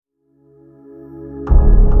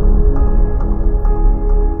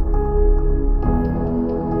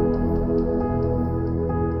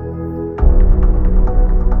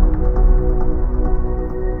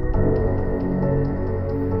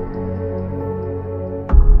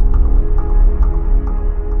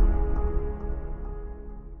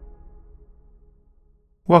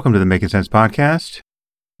Welcome to the Making Sense podcast.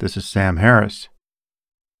 This is Sam Harris.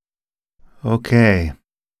 Okay.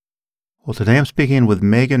 Well, today I'm speaking with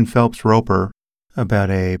Megan Phelps-Roper about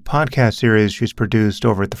a podcast series she's produced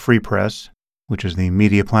over at the Free Press, which is the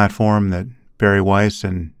media platform that Barry Weiss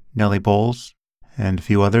and Nellie Bowles and a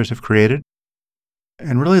few others have created.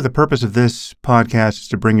 And really the purpose of this podcast is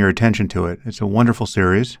to bring your attention to it. It's a wonderful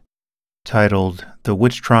series titled The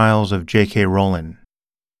Witch Trials of J.K. Rowling.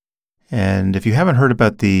 And if you haven't heard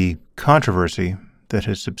about the controversy that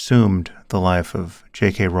has subsumed the life of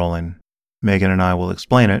J.K. Rowling, Megan and I will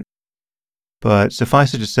explain it. But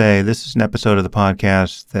suffice it to say, this is an episode of the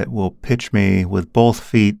podcast that will pitch me with both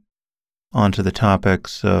feet onto the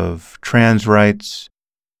topics of trans rights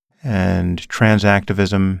and trans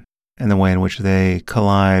activism and the way in which they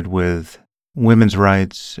collide with women's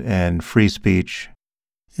rights and free speech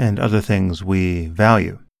and other things we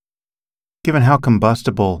value. Given how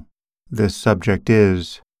combustible this subject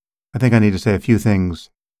is, I think I need to say a few things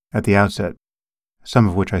at the outset, some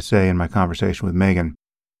of which I say in my conversation with Megan.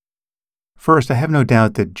 First, I have no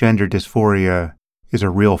doubt that gender dysphoria is a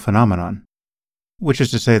real phenomenon, which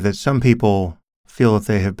is to say that some people feel that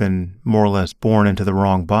they have been more or less born into the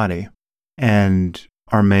wrong body and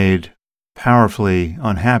are made powerfully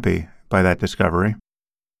unhappy by that discovery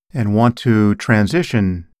and want to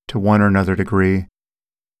transition to one or another degree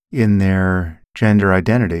in their gender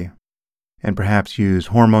identity, and perhaps use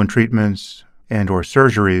hormone treatments and or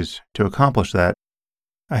surgeries to accomplish that.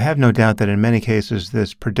 I have no doubt that in many cases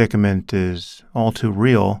this predicament is all too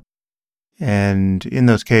real, and in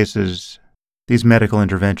those cases, these medical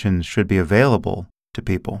interventions should be available to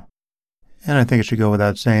people. And I think it should go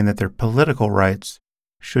without saying that their political rights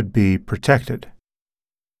should be protected.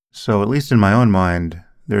 So at least in my own mind,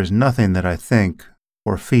 there's nothing that I think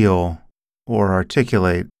or feel or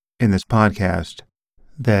articulate in this podcast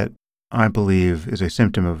that I believe is a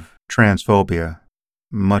symptom of transphobia,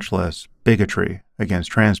 much less bigotry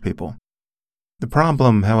against trans people. The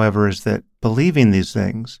problem, however, is that believing these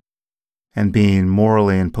things and being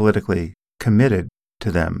morally and politically committed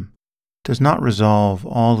to them does not resolve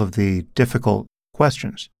all of the difficult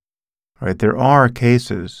questions. Right? There are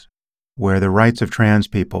cases where the rights of trans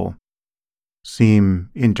people seem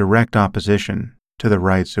in direct opposition to the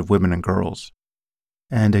rights of women and girls.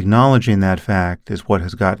 And acknowledging that fact is what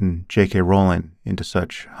has gotten J.K. Rowling into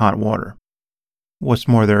such hot water. What's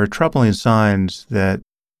more, there are troubling signs that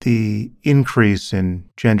the increase in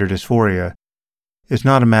gender dysphoria is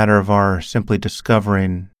not a matter of our simply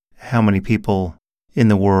discovering how many people in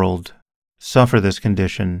the world suffer this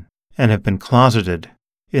condition and have been closeted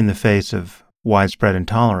in the face of widespread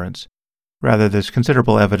intolerance. Rather, there's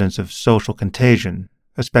considerable evidence of social contagion,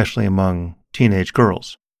 especially among teenage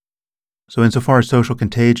girls. So insofar as social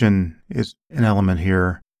contagion is an element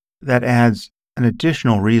here, that adds an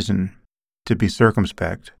additional reason to be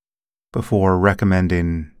circumspect before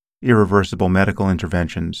recommending irreversible medical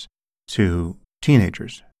interventions to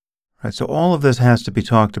teenagers. Right? So all of this has to be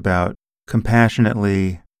talked about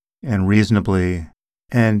compassionately and reasonably,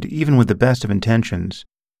 and even with the best of intentions.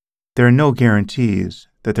 There are no guarantees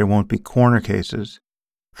that there won't be corner cases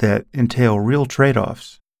that entail real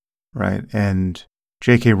trade-offs, right? And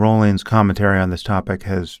J.K. Rowling's commentary on this topic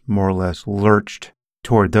has more or less lurched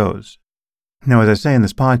toward those. Now, as I say in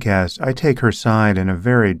this podcast, I take her side in a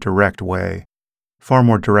very direct way, far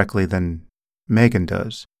more directly than Megan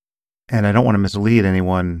does. And I don't want to mislead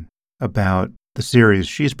anyone about the series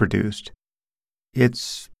she's produced.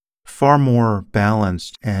 It's far more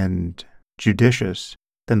balanced and judicious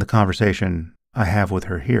than the conversation I have with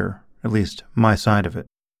her here, at least my side of it.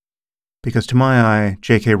 Because to my eye,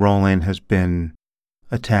 J.K. Rowling has been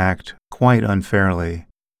attacked quite unfairly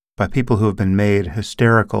by people who have been made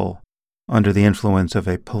hysterical under the influence of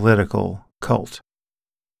a political cult.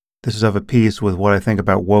 This is of a piece with what I think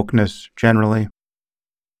about wokeness generally,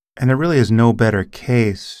 and there really is no better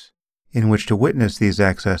case in which to witness these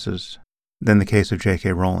excesses than the case of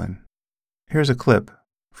J.K. Rowling. Here's a clip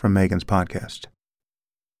from Megan's podcast.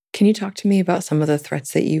 Can you talk to me about some of the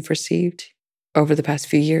threats that you've received over the past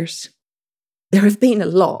few years? There have been a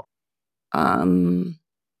lot.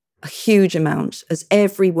 A huge amount, as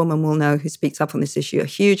every woman will know who speaks up on this issue, a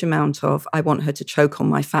huge amount of, I want her to choke on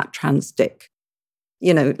my fat trans dick.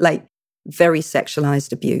 Like very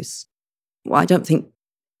sexualized abuse. Well, I don't think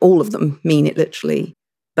all of them mean it literally,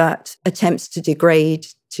 but attempts to degrade,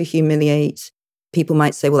 to humiliate. People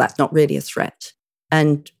might say, well, that's not really a threat.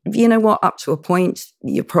 And you know what? Up to a point,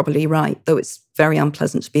 you're probably right, though it's very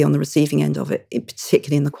unpleasant to be on the receiving end of it,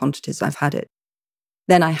 particularly in the quantities I've had it.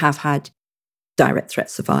 Then I have had direct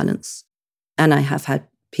threats of violence. And I have had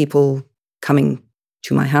people coming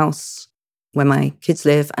to my house, where my kids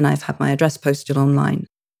live, and I've had my address posted online.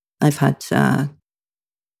 I've had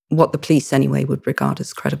what the police anyway would regard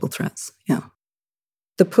as credible threats. Yeah.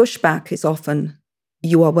 The pushback is often,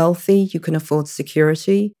 you are wealthy, you can afford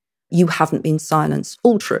security, you haven't been silenced.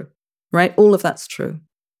 All true, right? All of that's true.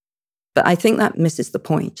 But I think that misses the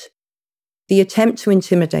point. The attempt to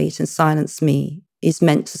intimidate and silence me is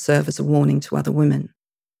meant to serve as a warning to other women.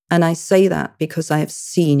 And I say that because I have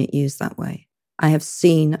seen it used that way. I have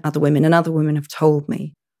seen other women, and other women have told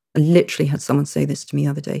me. I literally had someone say this to me the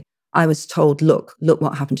other day. I was told, look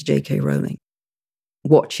what happened to J.K. Rowling.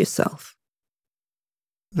 Watch yourself.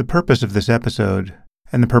 The purpose of this episode,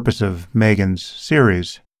 and the purpose of Megan's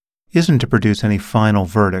series, isn't to produce any final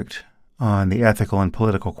verdict on the ethical and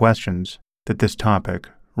political questions that this topic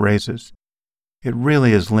raises. It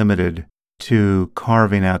really is limited to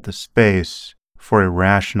carving out the space for a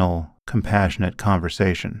rational, compassionate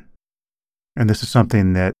conversation. And this is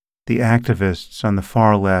something that the activists on the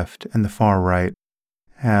far left and the far right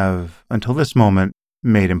have, until this moment,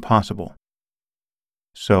 made impossible.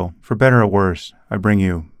 So, for better or worse, I bring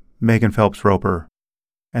you Megan Phelps Roper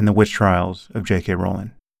and the witch trials of J.K.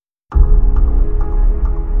 Rowling.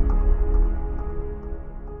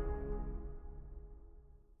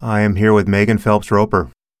 I am here with Megan Phelps Roper.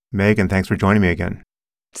 Megan, thanks for joining me again.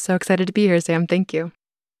 So excited to be here, Sam. Thank you.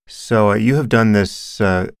 So you have done this,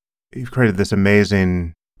 you've created this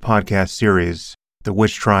amazing podcast series, The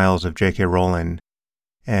Witch Trials of J.K. Rowling.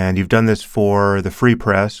 And you've done this for the Free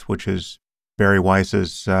Press, which is Barry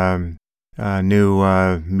Weiss's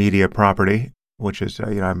new media property, which is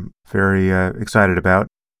I'm very excited about.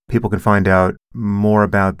 People can find out more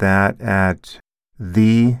about that at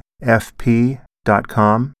thefp.com,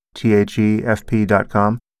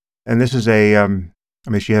 thefp.com. And this is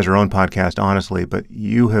she has her own podcast, honestly, but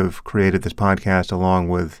you have created this podcast along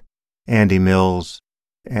with Andy Mills,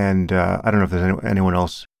 and I don't know if there's anyone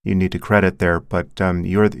else you need to credit there, but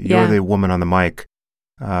you're the woman on the mic,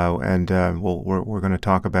 and we're going to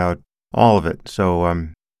talk about all of it. So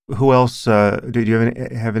who else? Do you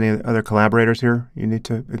have any other collaborators here you need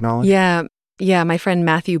to acknowledge? Yeah, my friend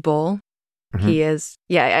Matthew Bull. Mm-hmm. He is.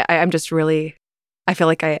 I'm just really. I feel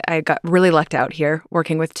like I got really lucked out here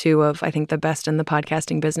working with two of, I think, the best in the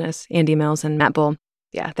podcasting business, Andy Mills and Matt Bull.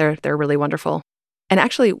 Yeah, they're really wonderful. And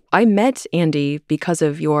actually, I met Andy because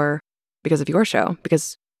of your show.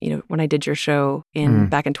 Because when I did your show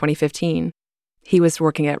back in 2015, he was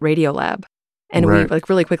working at Radiolab, and we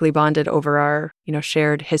really quickly bonded over our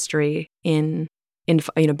shared history in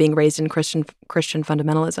being raised in Christian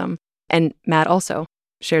fundamentalism. And Matt also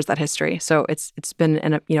shares that history. So it's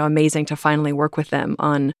been amazing to finally work with them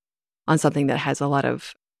on something that has a lot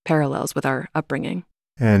of parallels with our upbringing.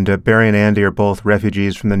 And Barry and Andy are both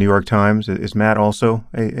refugees from the New York Times. Is Matt also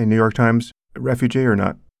a New York Times refugee or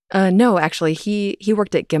not? No, actually, he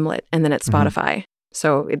worked at Gimlet and then at Spotify. Mm-hmm.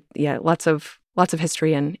 So lots of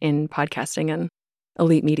history in podcasting and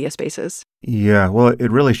elite media spaces. Yeah, well,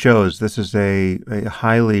 it really shows. This is a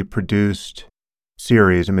highly produced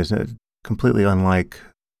series. I mean, it's completely unlike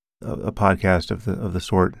a podcast of the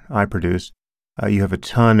sort I produce. You have a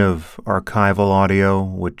ton of archival audio,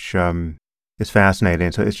 which is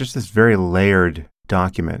fascinating. So it's just this very layered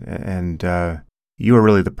document, and you are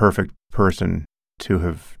really the perfect person to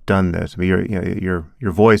have done this. I mean,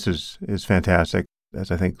 your voice is fantastic,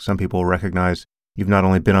 as I think some people recognize. You've not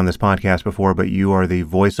only been on this podcast before, but you are the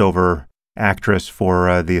voiceover actress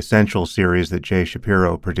for the Essential series that Jay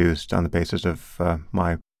Shapiro produced on the basis of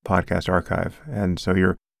my podcast archive. And so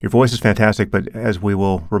your voice is fantastic, but as we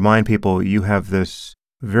will remind people, you have this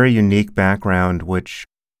very unique background, which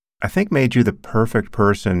I think made you the perfect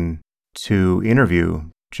person to interview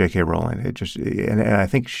J.K. Rowling. And I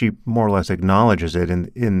think she more or less acknowledges it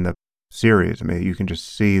in the series. I mean, you can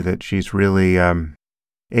just see that she's really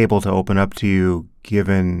able to open up to you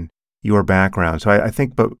given your background. So I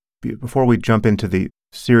think, but before we jump into the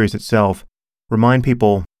series itself, remind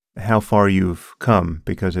people how far you've come,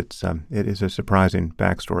 because it is a surprising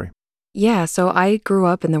backstory. Yeah, so I grew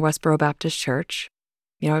up in the Westboro Baptist Church.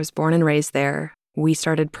 I was born and raised there. We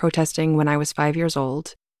started protesting when I was 5 years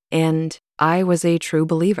old, and I was a true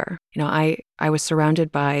believer. I was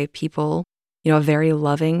surrounded by people, a very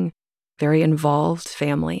loving, very involved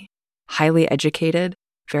family, highly educated,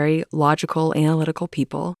 very logical, analytical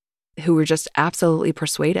people who were just absolutely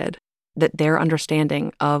persuaded that their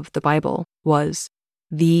understanding of the Bible was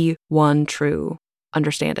the one true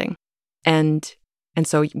understanding. And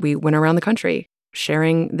so we went around the country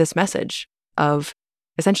sharing this message of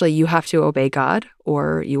essentially you have to obey God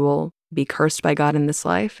or you will be cursed by God in this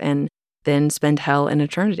life and then spend hell in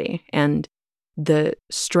eternity. And the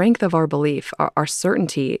strength of our belief, our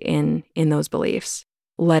certainty in those beliefs,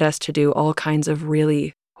 led us to do all kinds of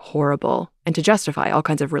really horrible, and to justify all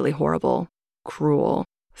kinds of really horrible, cruel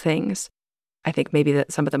things. I think maybe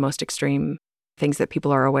that some of the most extreme things that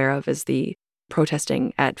people are aware of is the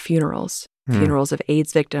protesting at funerals, funerals of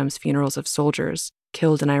AIDS victims, funerals of soldiers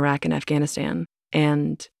killed in Iraq and Afghanistan,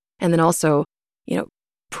 and then also,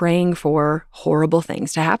 praying for horrible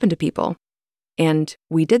things to happen to people. And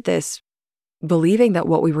we did this believing that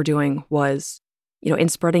what we were doing was, in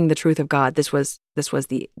spreading the truth of God, this was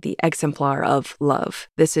the exemplar of love.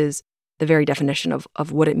 This is the very definition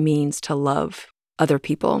of what it means to love other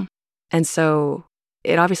people. And so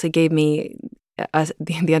it obviously gave me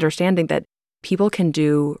the understanding that people can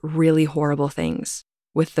do really horrible things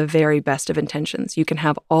with the very best of intentions. You can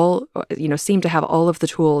have seem to have all of the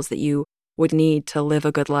tools that you would need to live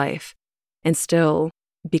a good life, and still,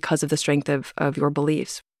 because of the strength of your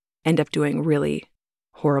beliefs, end up doing really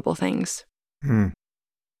horrible things.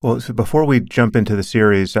 Well, so before we jump into the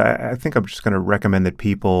series, I think I'm just going to recommend that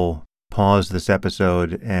people pause this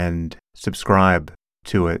episode and subscribe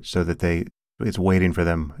to it so that it's waiting for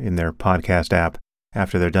them in their podcast app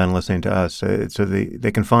after they're done listening to us. So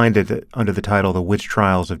they can find it under the title The Witch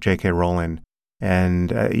Trials of J.K. Rowling.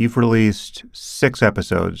 And you've released 6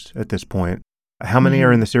 episodes at this point. How many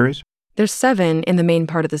are in the series? There's 7 in the main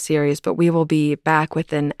part of the series, but we will be back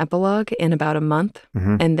with an epilogue in about a month.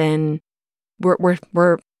 And then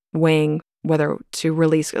we're weighing whether to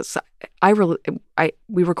release.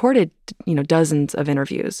 We recorded, dozens of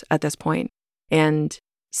interviews at this point, and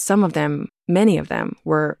many of them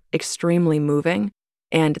were extremely moving,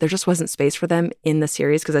 and there just wasn't space for them in the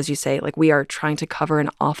series because, as you say, we are trying to cover an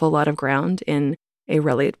awful lot of ground in a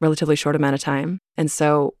relatively short amount of time. And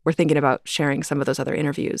so we're thinking about sharing some of those other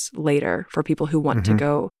interviews later for people who want to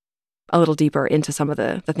go a little deeper into some of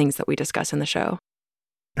the things that we discuss in the show.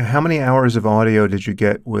 How many hours of audio did you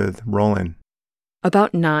get with Rowling?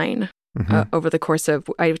 About 9 over the course of,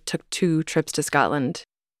 I took 2 trips to Scotland,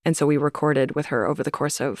 and so we recorded with her over the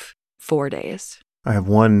course of 4 days. I have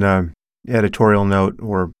one editorial note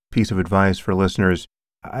or piece of advice for listeners.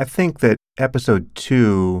 I think that episode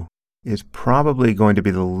 2 is probably going to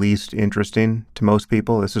be the least interesting to most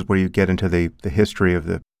people. This is where you get into the history of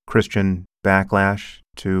the Christian backlash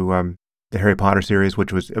to the Harry Potter series,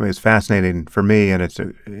 which was, it's fascinating for me, and it's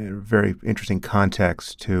a very interesting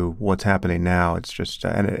context to what's happening now. It's just,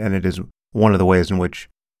 and it is one of the ways in which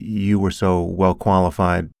you were so well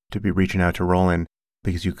qualified to be reaching out to Rowling,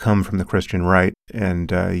 because you come from the Christian right,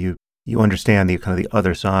 and you understand the kind of the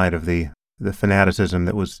other side of the fanaticism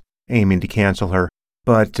that was aiming to cancel her.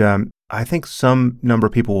 But I think some number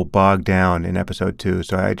of people will bog down in episode 2.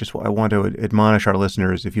 So I want to admonish our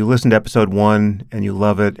listeners, if you listen to episode 1 and you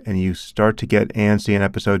love it and you start to get antsy in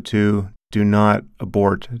episode 2, do not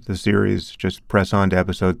abort the series. Just press on to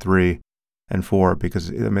episode 3 and 4, because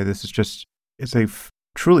this is just, it's a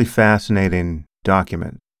truly fascinating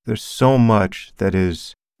document. There's so much that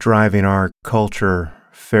is driving our culture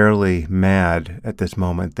fairly mad at this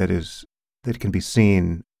moment that can be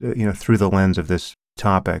seen, through the lens of this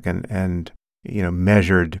topic and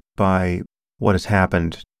measured by what has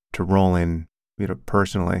happened to Rowling,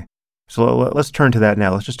 personally. So let's turn to that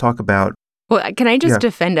now. Let's just talk about. Well, can I just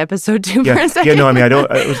defend episode 2 for a second? Yeah, no, I don't.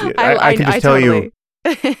 I can just tell totally,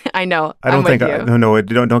 you. I know. I don't think.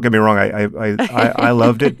 Don't get me wrong. I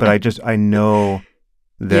loved it, but I know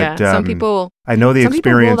that some people. I know the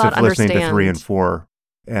experience of listening to 3 and 4,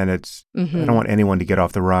 and it's. I don't want anyone to get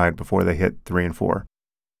off the ride before they hit 3 and 4.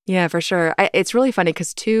 Yeah, for sure. It's really funny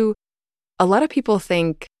because 2, a lot of people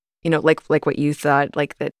think, like what you thought,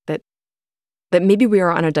 that maybe we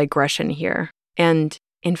are on a digression here. And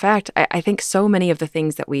in fact, I think so many of the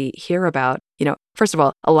things that we hear about, first of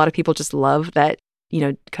all, a lot of people just love that,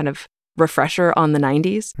 kind of refresher on the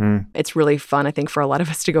 90s. It's really fun, I think, for a lot of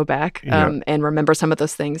us to go back and remember some of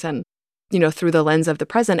those things and, through the lens of the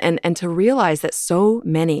present and to realize that so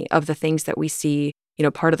many of the things that we see,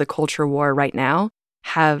 part of the culture war right now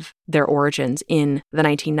have their origins in the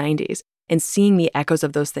 1990s. And seeing the echoes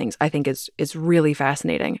of those things, I think, is really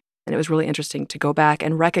fascinating. And it was really interesting to go back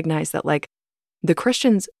and recognize that, the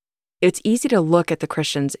Christians, it's easy to look at the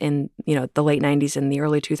Christians in, the late 90s and the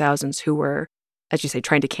early 2000s who were, as you say,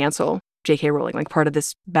 trying to cancel J.K. Rowling, part of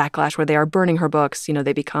this backlash where they are burning her books.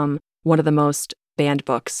 They become one of the most banned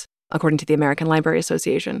books, according to the American Library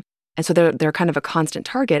Association. And so they're kind of a constant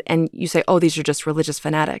target. And you say, oh, these are just religious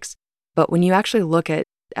fanatics. But when you actually look at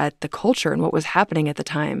the culture and what was happening at the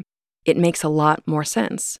time, it makes a lot more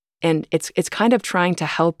sense. And it's kind of trying to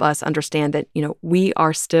help us understand that, we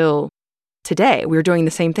are still, today, we're doing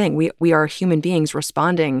the same thing. We are human beings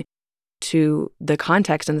responding to the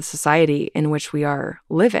context and the society in which we are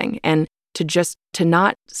living, and to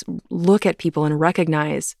not look at people and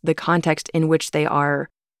recognize the context in which they are,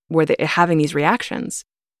 where they're having these reactions.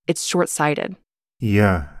 It's short-sighted.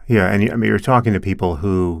 Yeah. And you're talking to people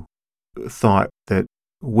who thought that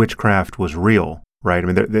witchcraft was real, right? I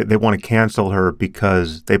mean, they want to cancel her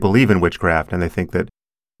because they believe in witchcraft and they think that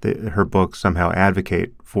her books somehow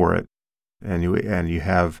advocate for it. And you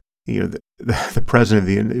have the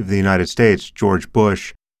president of the United States, George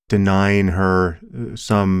Bush, denying her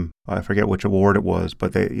some, I forget which award it was,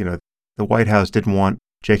 but the White House didn't want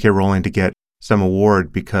J.K. Rowling to get some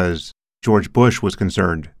award because George Bush was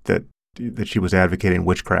concerned that she was advocating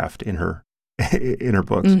witchcraft in her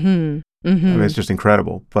books. Mm-hmm. Mm-hmm. I mean, it's just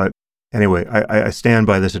incredible. But anyway, I stand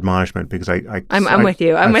by this admonishment because I'm with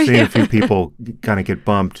you. I've seen a few people kind of get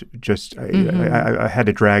bumped. I had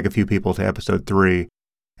to drag a few people to episode 3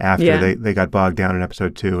 after they got bogged down in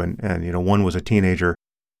episode 2, and one was a teenager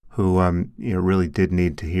who really did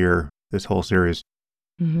need to hear this whole series.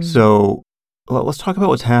 Mm-hmm. So let's talk about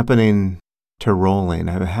what's happening to Rowling.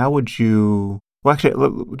 How would you? Well,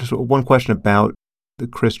 actually, just one question about the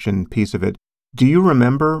Christian piece of it. Do you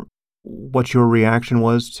remember what your reaction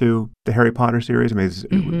was to the Harry Potter series? I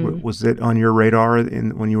mean, was it on your radar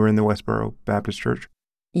when you were in the Westboro Baptist Church?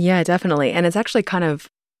 Yeah, definitely. And it's actually kind of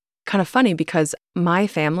funny because my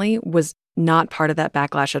family was not part of that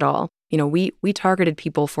backlash at all. We targeted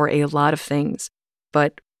people for a lot of things,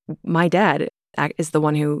 but my dad is the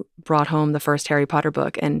one who brought home the first Harry Potter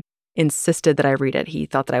book and insisted that I read it. He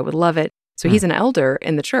thought that I would love it. So he's an elder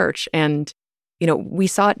in the church, and we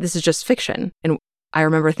saw it. This is just fiction, and I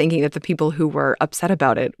remember thinking that the people who were upset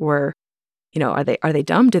about it were, are they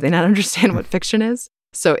dumb? Do they not understand what fiction is?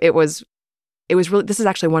 So it was really. This is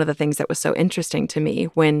actually one of the things that was so interesting to me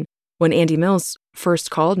when Andy Mills first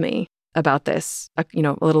called me about this, a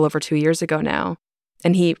little over 2 years ago now,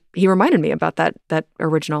 and he reminded me about that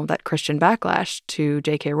original Christian backlash to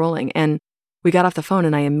J.K. Rowling, and we got off the phone,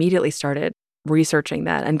 and I immediately started researching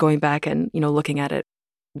that and going back and looking at it,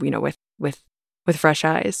 with fresh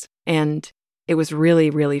eyes, and it was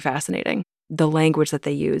really, really fascinating, the language that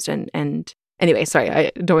they used. And anyway, sorry,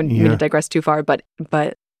 I don't mean to digress too far, but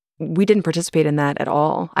we didn't participate in that at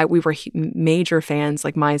all. We were major fans,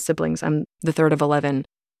 like my siblings. I'm the third of 11,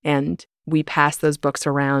 and we passed those books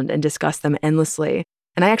around and discussed them endlessly.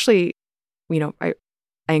 And I actually, I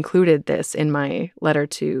included this in my letter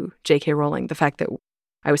to J.K. Rowling, the fact that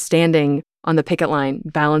I was standing on the picket line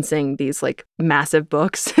balancing these massive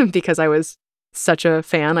books because I was such a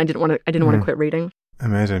fan. I didn't want to quit reading.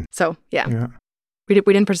 Amazing. So yeah. We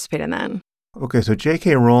didn't participate in that. Okay, so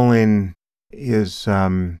J.K. Rowling is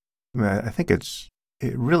I think it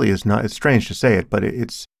really is not. It's strange to say it, but it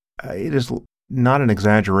is not an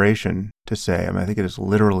exaggeration to say. I think it is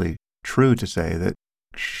literally true to say that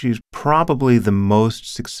she's probably the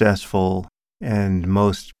most successful and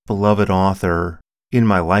most beloved author in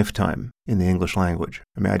my lifetime in the English language.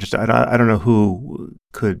 I don't know who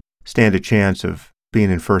could stand a chance of being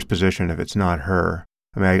in first position if it's not her.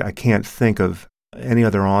 I can't think of any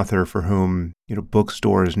other author for whom,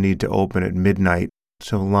 bookstores need to open at midnight,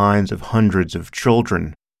 so lines of hundreds of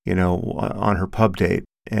children, on her pub date.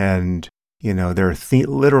 And, there are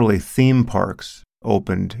literally theme parks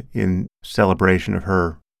opened in celebration of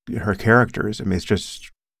her characters. It's just,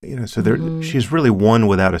 so she's really one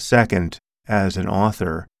without a second as an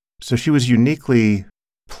author. So she was uniquely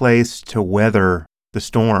placed to weather the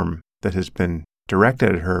storm that has been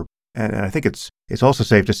directed at her. And I think it's also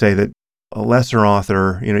safe to say that a lesser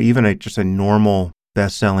author, even just a normal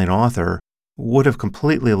best-selling author, would have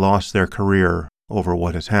completely lost their career over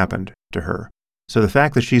what has happened to her. So the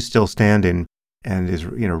fact that she's still standing and is,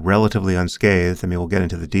 relatively unscathed, we'll get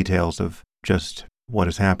into the details of just what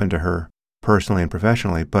has happened to her personally and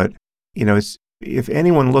professionally, but, if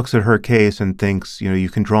anyone looks at her case and thinks, you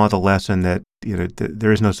can draw the lesson that,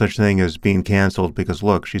 there is no such thing as being canceled because,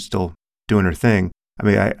 look, she's still doing her thing.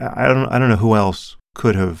 I don't know who else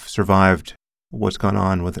could have survived what's gone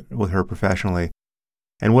on with her professionally.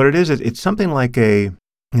 And what it is, it's something like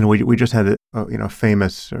we just had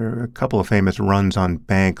a couple of famous runs on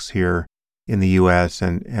banks here in the U.S.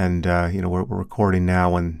 and we're recording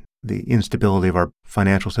now when the instability of our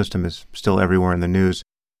financial system is still everywhere in the news.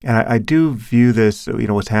 And I do view this,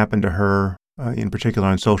 what's happened to her, in particular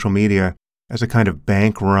on social media, as a kind of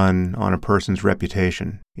bank run on a person's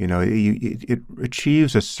reputation. It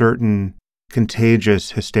achieves a certain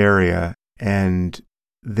contagious hysteria, and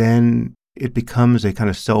then it becomes a kind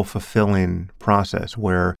of self-fulfilling process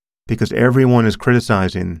where, because everyone is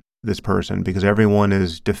criticizing this person, because everyone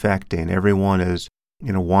is defecting, everyone is,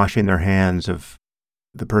 washing their hands of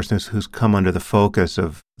the person who's come under the focus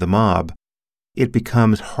of the mob, it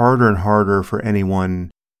becomes harder and harder for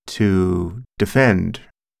anyone to defend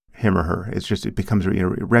him or her. It becomes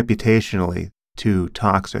reputationally too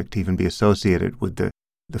toxic to even be associated with the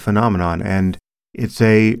phenomenon. And it's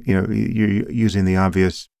you're using the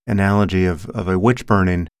obvious analogy of a witch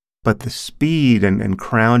burning, but the speed and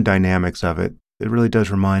crowd dynamics of it really does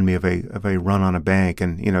remind me of a run on a bank.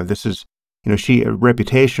 And, this is, she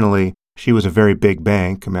reputationally, she was a very big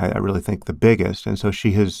bank. I mean, I really think the biggest. And so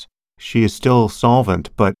she is still solvent,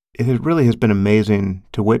 but it really has been amazing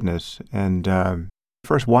to witness. And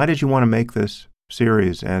first, why did you want to make this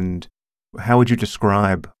series, and how would you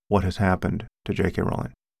describe what has happened to J.K.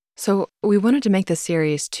 Rowling? So we wanted to make this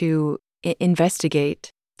series to investigate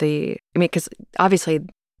because obviously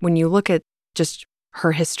when you look at just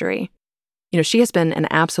her history, she has been an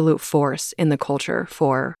absolute force in the culture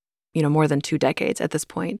for, more than 2 decades at this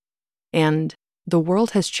point. And the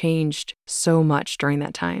world has changed so much during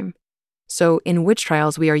that time. So in Witch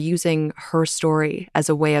Trials, we are using her story as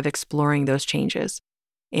a way of exploring those changes.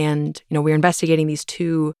 And, we're investigating these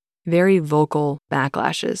 2 very vocal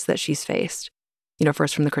backlashes that she's faced.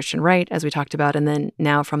 First from the Christian right, as we talked about, and then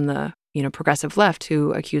now from the, progressive left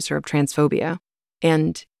who accuse her of transphobia.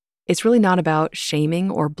 And it's really not about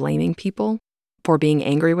shaming or blaming people for being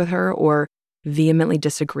angry with her or vehemently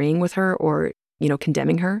disagreeing with her or,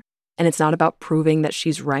 condemning her. And it's not about proving that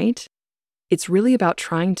she's right. It's really about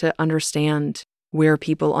trying to understand where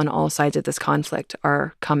people on all sides of this conflict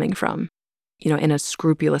are coming from, in a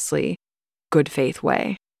scrupulously good faith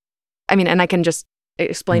way. I mean, and I can just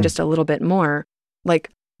explain just a little bit more.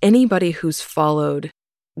 Like, anybody who's followed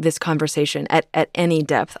this conversation at any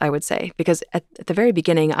depth, I would say, because at the very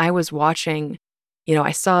beginning, I was watching,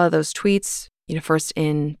 I saw those tweets, first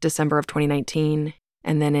in December of 2019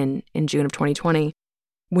 and then in June of 2020.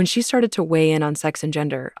 When she started to weigh in on sex and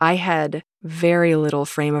gender, I had very little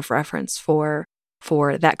frame of reference for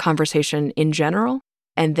that conversation in general,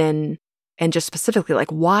 and just specifically,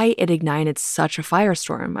 like, why it ignited such a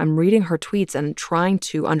firestorm. I'm reading her tweets and trying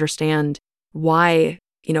to understand why,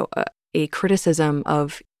 a criticism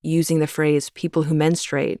of using the phrase people who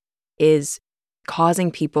menstruate is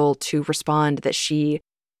causing people to respond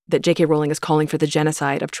that J.K. Rowling is calling for the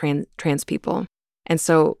genocide of trans people. And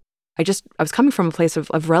so I was coming from a place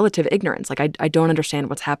of relative ignorance. Like, I don't understand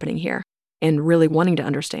what's happening here, and really wanting to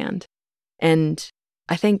understand. And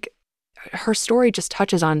I think her story just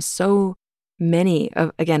touches on so many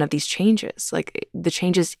of these changes, like the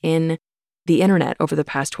changes in the internet over the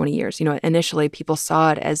past 20 years. Initially people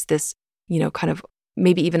saw it as this, kind of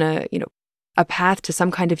maybe even a path to some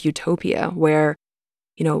kind of utopia where,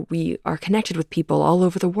 we are connected with people all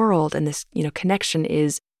over the world, and this, connection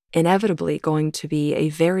is inevitably going to be a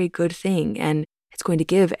very good thing, and it's going to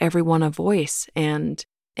give everyone a voice, and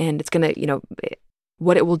it's going to,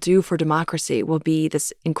 what it will do for democracy will be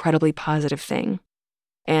this incredibly positive thing.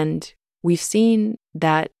 And we've seen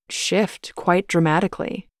that shift quite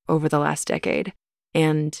dramatically over the last decade.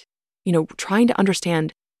 And, trying to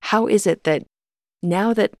understand, how is it that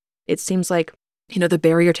now that it seems like, the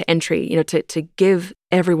barrier to entry, to give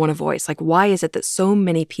everyone a voice, like, why is it that so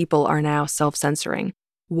many people are now self-censoring?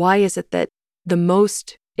 Why is it that the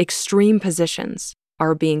most extreme positions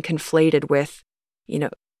are being conflated with,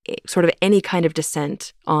 sort of any kind of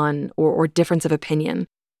dissent on or difference of opinion?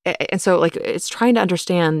 And so, like, it's trying to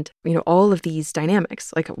understand, all of these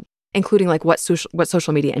dynamics, like, including like what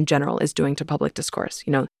social media in general is doing to public discourse,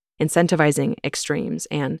 incentivizing extremes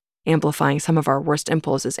and amplifying some of our worst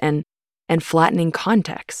impulses and flattening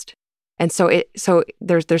context. And so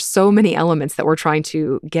there's so many elements that we're trying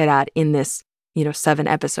to get at in this,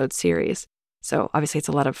 7-episode series. So obviously it's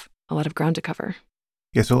a lot of ground to cover.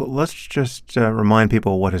 Yeah, so let's just remind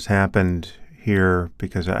people what has happened here,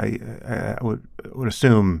 because I would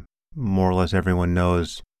assume more or less everyone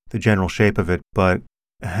knows the general shape of it, but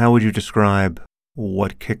how would you describe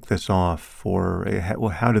what kicked this off, or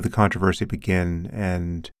how did the controversy begin,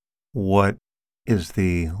 and what is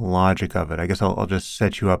the logic of it? I guess I'll just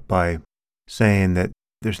set you up by saying that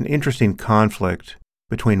there's an interesting conflict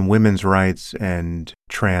between women's rights and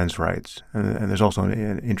trans rights. And there's also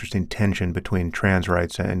an interesting tension between trans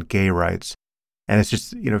rights and gay rights. And it's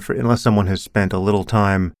just, unless someone has spent a little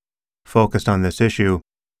time focused on this issue,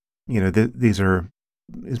 these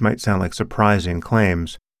might sound like surprising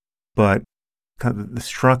claims, but kind of the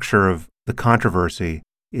structure of the controversy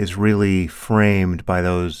is really framed by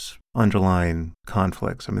those underlying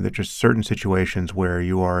conflicts. I mean, there's just certain situations where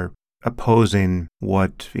you are opposing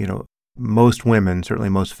what, most women, certainly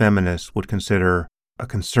most feminists, would consider a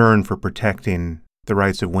concern for protecting the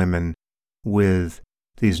rights of women with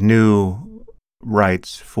these new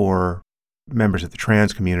rights for members of the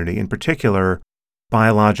trans community, in particular,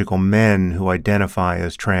 biological men who identify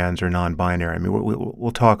as trans or non-binary. I mean,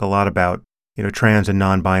 we'll talk a lot about, trans and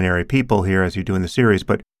non-binary people here as you do in the series,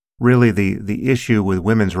 but really the issue with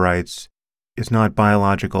women's rights is not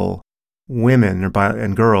biological women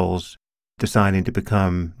and girls deciding to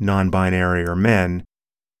become non-binary or men.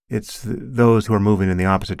 It's those who are moving in the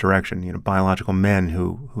opposite direction, biological men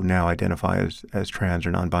who now identify as trans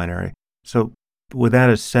or non-binary. So with that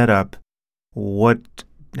as setup, what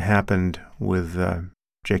happened with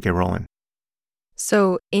J.K. Rowling?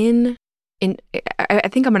 So I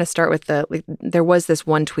think I'm going to start with there was this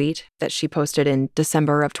one tweet that she posted in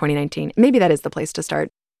December of 2019. Maybe that is the place to start.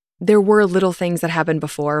 There were little things that happened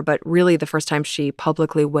before, but really the first time she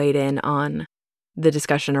publicly weighed in on the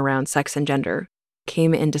discussion around sex and gender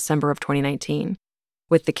came in December of 2019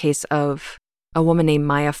 with the case of a woman named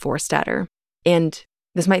Maya Forstater. And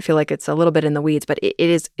this might feel like it's a little bit in the weeds, but it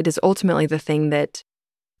is ultimately the thing that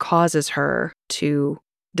causes her to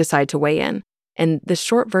decide to weigh in. And the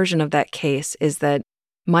short version of that case is that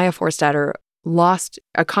Maya Forstater lost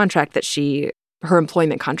a contract that her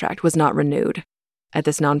employment contract was not renewed at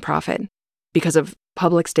this nonprofit because of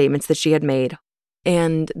public statements that she had made.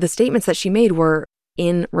 And the statements that she made were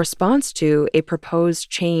in response to a proposed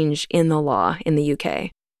change in the law in the UK.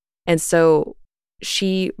 And so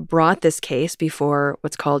she brought this case before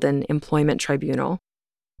what's called an employment tribunal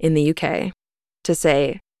in the UK to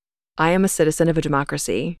say, I am a citizen of a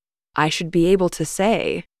democracy. I should be able to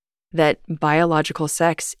say that biological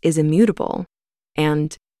sex is immutable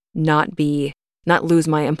and not lose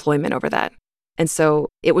my employment over that. And so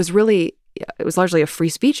it was largely a free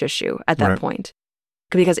speech issue at that point.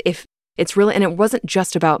 Because if it's really, and it wasn't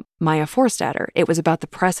just about Maya Forstater, it was about the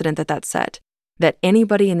precedent that set, that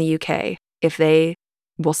anybody in the UK, if they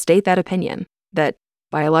will state that opinion, that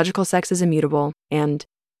biological sex is immutable, and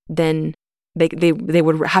then they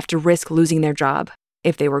would have to risk losing their job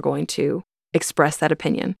if they were going to express that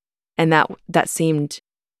opinion. And that seemed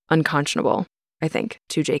unconscionable, I think,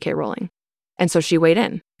 to J.K. Rowling. And so she weighed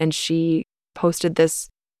in and she posted this,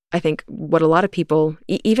 I think, what a lot of people,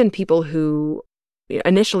 even people who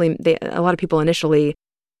a lot of people initially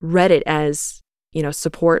read it as,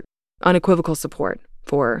 unequivocal support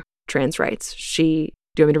for trans rights. Do you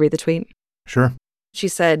want me to read the tweet? Sure. She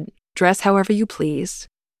said, "Dress however you please,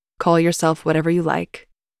 call yourself whatever you like,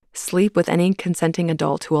 sleep with any consenting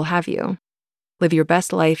adult who will have you, live your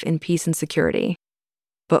best life in peace and security,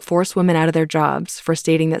 but force women out of their jobs for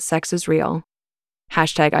stating that sex is real.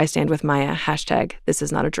 Hashtag I stand with Maya, hashtag this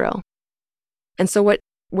is not a drill." And so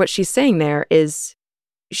what she's saying there is,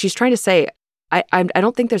 she's trying to say, I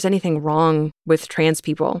don't think there's anything wrong with trans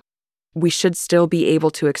people. We should still be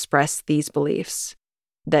able to express these beliefs.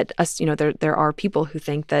 That there are people who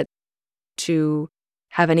think that to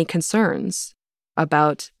have any concerns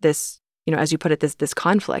about this, as you put it, this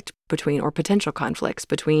conflict between, or potential conflicts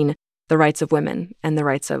between the rights of women and the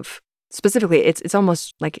rights of, specifically, it's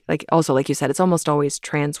almost like you said, it's almost always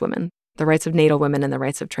trans women, the rights of natal women and the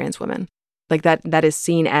rights of trans women. Like that is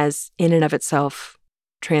seen as in and of itself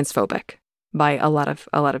transphobic by a lot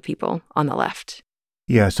of people on the left.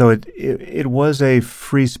 Yeah, so it was a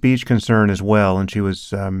free speech concern as well, and she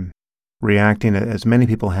was reacting, as many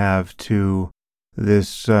people have, to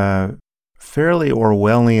this fairly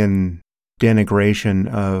Orwellian denigration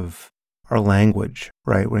of our language,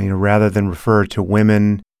 right? When rather than refer to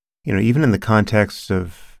women, even in the context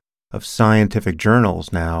of scientific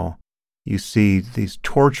journals now, you see these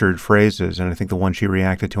tortured phrases, and I think the one she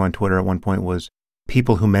reacted to on Twitter at one point was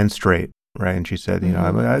 "people who menstruate." Right, and she said,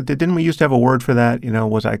 didn't we used to have a word for that?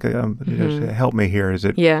 Was I help me here? Is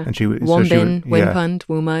it? Yeah. And she Wombin, Wimpund,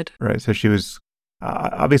 Woomud. Right. So she was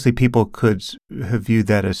obviously people could have viewed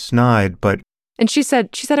that as snide, but she said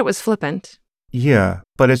it was flippant. Yeah,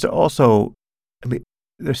 but it's also,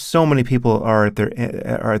 there's so many people are at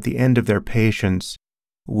the end of their patience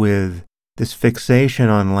with this fixation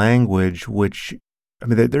on language, which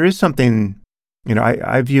there is something.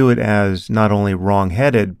 I view it as not only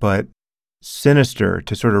wrong-headed but sinister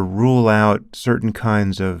to sort of rule out certain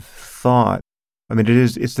kinds of thought.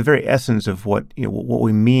 It's the very essence of what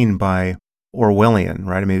we mean by Orwellian,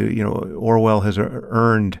 right? Orwell has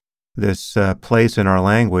earned this place in our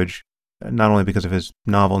language, not only because of his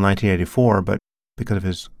novel 1984, but because of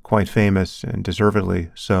his quite famous and deservedly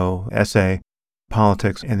so essay,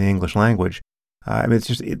 Politics in the English Language.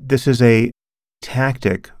 This is a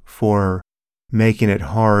tactic for making it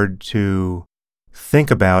hard to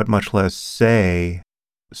think about, much less say,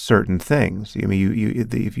 certain things.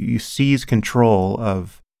 If you seize control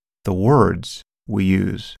of the words we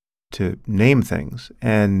use to name things,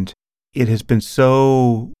 and it has been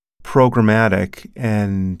so programmatic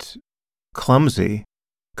and clumsy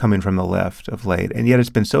coming from the left of late, and yet it's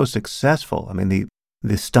been so successful. I mean,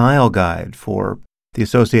 the style guide for the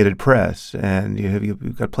Associated Press, and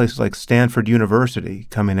you've got places like Stanford University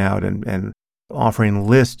coming out and offering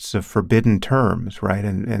lists of forbidden terms, right?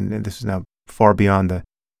 And this is now far beyond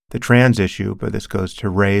the trans issue, but this goes to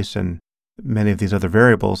race and many of these other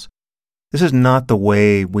variables. This is not the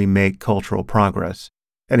way we make cultural progress.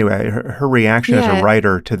 Anyway, her reaction as a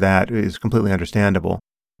writer to that is completely understandable.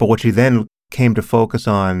 But what she then came to focus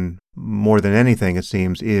on more than anything, it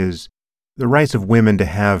seems, is the rights of women to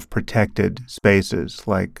have protected spaces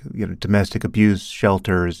like, domestic abuse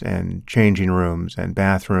shelters and changing rooms and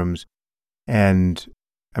bathrooms. And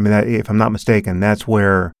I mean, if I'm not mistaken, that's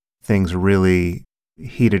where things really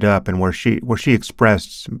heated up and where she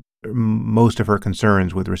expressed most of her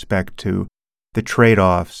concerns with respect to the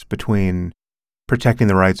trade-offs between protecting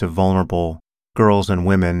the rights of vulnerable girls and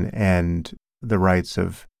women and the rights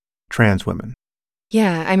of trans women.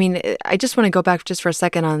 Yeah, I mean, I just want to go back just for a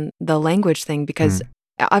second on the language thing, because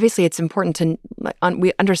obviously it's important to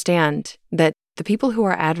we understand that the people who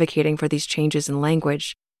are advocating for these changes in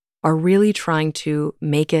language are really trying to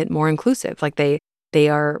make it more inclusive. Like they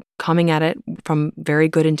are coming at it from very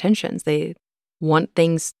good intentions. They want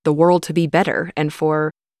the world to be better, and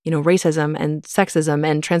for, racism and sexism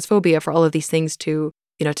and transphobia, for all of these things to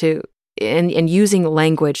using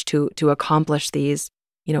language to accomplish these,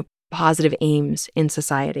 positive aims in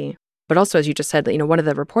society. But also, as you just said, one of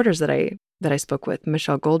the reporters that I spoke with,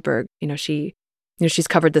 Michelle Goldberg, she's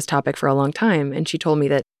covered this topic for a long time, and she told me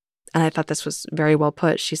that, and I thought this was very well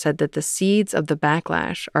put. She said that the seeds of the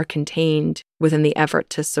backlash are contained within the effort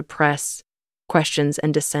to suppress questions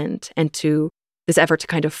and dissent, and to this effort to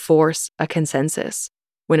kind of force a consensus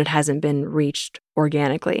when it hasn't been reached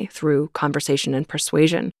organically through conversation and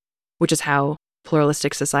persuasion, which is how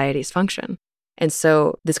pluralistic societies function. And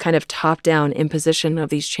so this kind of top-down imposition of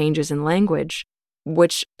these changes in language,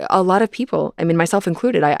 which a lot of people, I mean, myself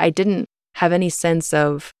included, I didn't have any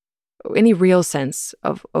real sense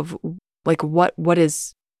of like what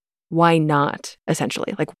is, why not,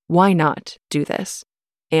 essentially? Like, why not do this?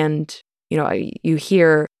 And, you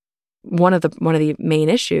hear one of the main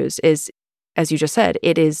issues is, as you just said,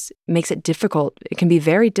 makes it difficult. It can be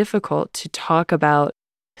very difficult to talk about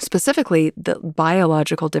specifically the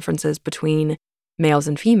biological differences between males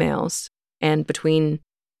and females, and between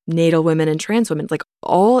natal women and trans women.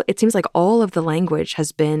 It seems like all of the language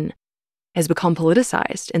has become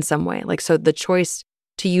politicized in some way. Like, so the choice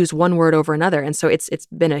to use one word over another. And so it's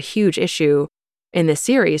been a huge issue in this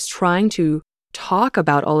series, trying to talk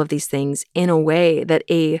about all of these things in a way that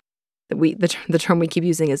the term we keep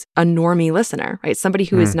using is a normie listener, right? Somebody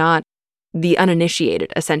who is not the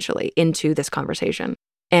uninitiated, essentially, into this conversation.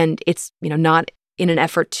 And it's, not in an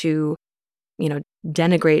effort to,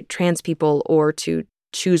 denigrate trans people or to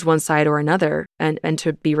choose one side or another, and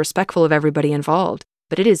to be respectful of everybody involved.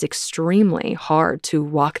 But it is extremely hard to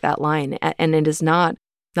walk that line. And it is not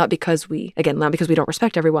because we don't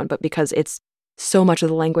respect everyone, but because it's so much of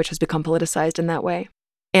the language has become politicized in that way.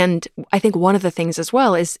 And I think one of the things as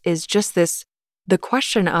well is just the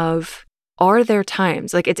question of, are there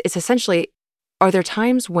times, like it's essentially, are there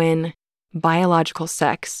times when biological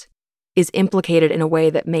sex is implicated in a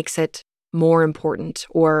way that makes it more important,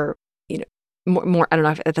 or, more, I don't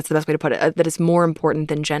know if that's the best way to put it, that is more important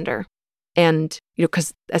than gender. And,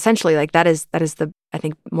 because essentially, like, that is I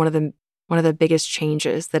think one of the biggest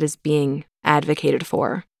changes that is being advocated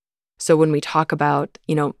for. So when we talk about,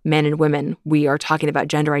 men and women, we are talking about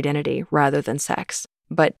gender identity rather than sex.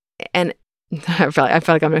 And I feel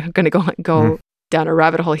like I'm going to go down a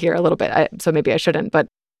rabbit hole here a little bit, so maybe I shouldn't. But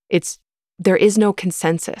there is no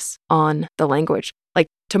consensus on the language. Like,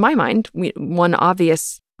 to my mind, one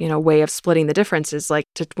obvious, way of splitting the difference is like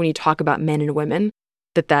when you talk about men and women,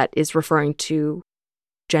 that is referring to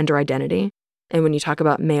gender identity. And when you talk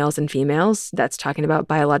about males and females, that's talking about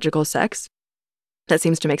biological sex. That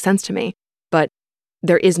seems to make sense to me. But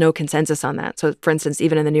there is no consensus on that. So, for instance,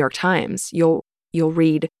 even in the New York Times, you'll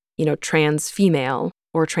read, trans female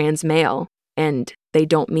or trans male, and they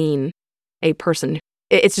don't mean a person.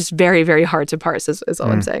 It's just very, very hard to parse, is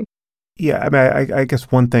all I'm saying. Yeah, I mean, I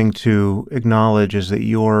guess one thing to acknowledge is that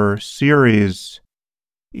your series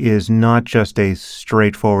is not just a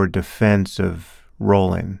straightforward defense of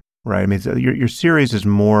Rowling, right? I mean, your series is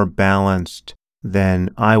more balanced than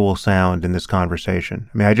I will sound in this conversation.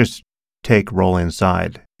 I mean, I just take Rowling's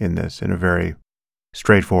side in this in a very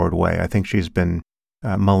straightforward way. I think she's been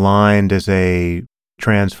maligned as a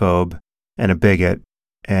transphobe and a bigot,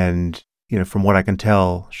 and from what I can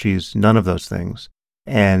tell, she's none of those things.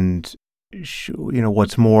 And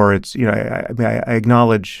what's more, it's, I mean, I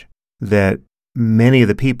acknowledge that many of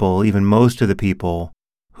the people, even most of the people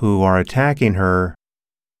who are attacking her,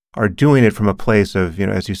 are doing it from a place of,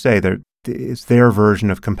 as you say, it's their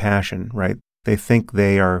version of compassion, right? They think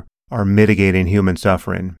they are mitigating human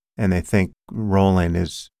suffering, and they think Rowling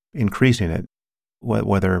is increasing it,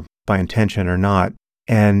 whether by intention or not.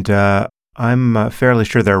 And I'm fairly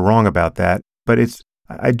sure they're wrong about that. But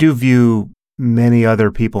I do view many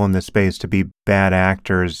other people in this space to be bad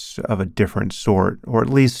actors of a different sort, or at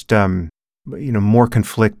least more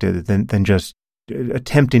conflicted than just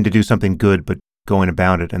attempting to do something good but going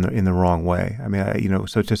about it in the wrong way. I mean,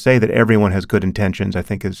 so to say that everyone has good intentions, I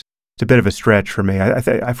think it's a bit of a stretch for me.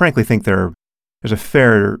 I frankly think there's a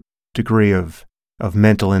fair degree of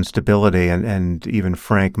mental instability and even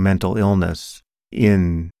frank mental illness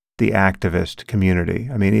in the activist community.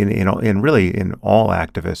 I mean, in really in all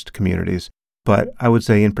activist communities, but I would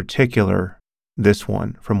say in particular this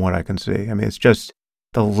one, from what I can see. I mean, it's just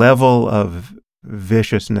the level of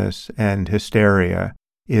viciousness and hysteria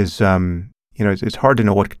is, it's hard to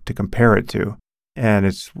know what to compare it to. And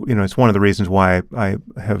it's one of the reasons why I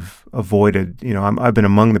have avoided, I've been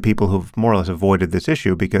among the people who've more or less avoided this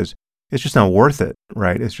issue, because it's just not worth it,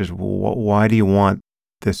 right? It's just, why do you want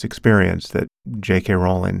this experience that J.K.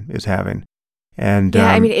 Rowling is having? And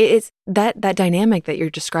I mean, it's that dynamic that you're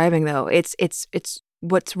describing, though. It's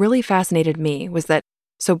what's really fascinated me was that,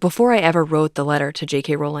 so before I ever wrote the letter to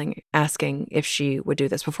J.K. Rowling asking if she would do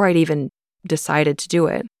this, before I'd even decided to do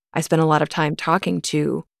it, I spent a lot of time talking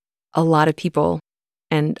to a lot of people,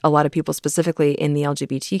 and a lot of people specifically in the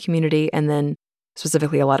LGBT community, and then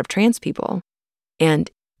specifically a lot of trans people. And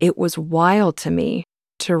it was wild to me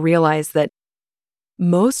to realize that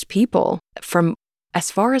most people, from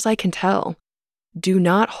as far as I can tell, do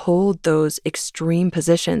not hold those extreme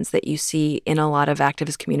positions that you see in a lot of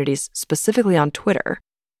activist communities, specifically on Twitter.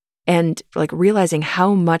 And like realizing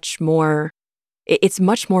how much more, it's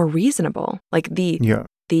much more reasonable. Like the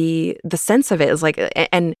sense of it is like,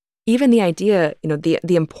 and even the idea,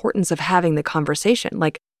 the importance of having the conversation.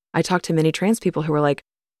 Like, I talked to many trans people who were like,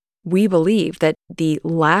 we believe that the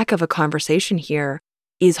lack of a conversation here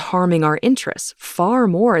is harming our interests far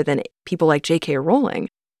more than people like J.K. Rowling,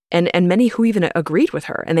 and many who even agreed with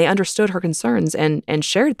her, and they understood her concerns and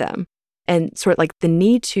shared them. And sort of like the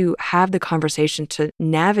need to have the conversation to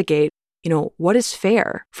navigate, what is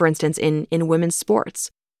fair, for instance, in women's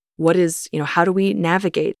sports. What is, how do we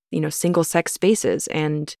navigate, single sex spaces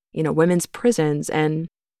and, women's prisons and,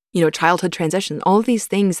 childhood transition, all of these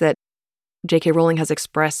things that J.K. Rowling has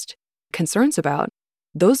expressed concerns about.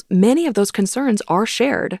 Many of those concerns are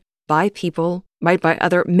shared by people, by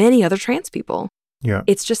many other trans people. Yeah.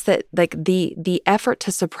 It's just that like the effort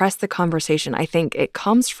to suppress the conversation, I think it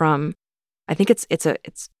comes from, I think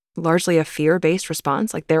it's largely a fear-based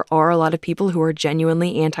response. Like, there are a lot of people who are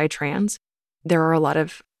genuinely anti-trans.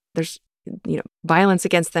 There's violence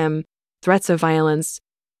against them, threats of violence,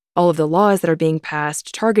 all of the laws that are being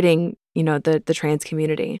passed targeting, the trans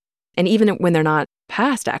community. And even when they're not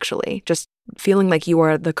passed, actually, just feeling like you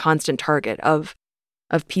are the constant target of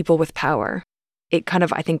people with power. It kind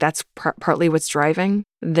of, I think that's partly what's driving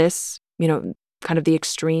this, kind of the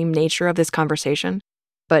extreme nature of this conversation.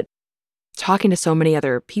 But talking to so many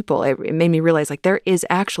other people, it made me realize like there is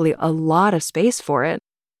actually a lot of space for it,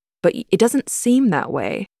 but it doesn't seem that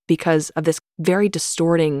way because of this very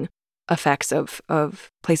distorting effects of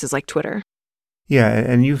places like Twitter. Yeah,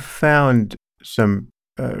 and you've found some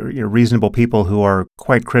reasonable people who are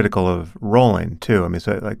quite critical of Rowling too. I mean,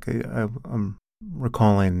 so like I'm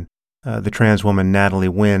recalling the trans woman Natalie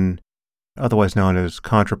Wynn, otherwise known as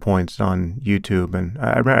ContraPoints on YouTube. And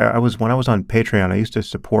I remember when I was on Patreon, I used to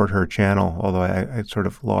support her channel, although I sort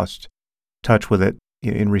of lost touch with it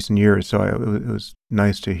in recent years. So it was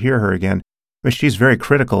nice to hear her again. I mean, she's very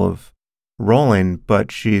critical of Rowling,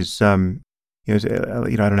 but she's, I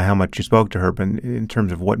don't know how much you spoke to her, but in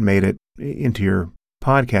terms of what made it into your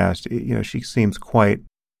podcast, she seems quite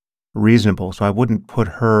reasonable. So I wouldn't put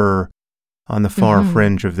her on the far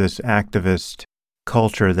fringe of this activist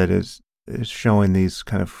culture that is showing these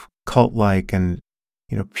kind of cult-like and,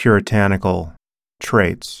 puritanical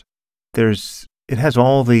traits. It has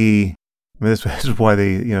all the, I mean, this is why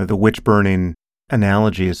the witch burning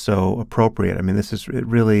analogy is so appropriate. I mean, it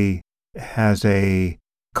really has a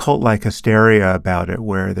cult-like hysteria about it,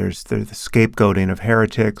 where there's the scapegoating of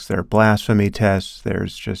heretics, there are blasphemy tests,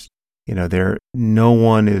 there's just, no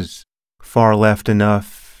one is far left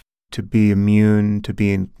enough to be immune to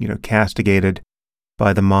being, castigated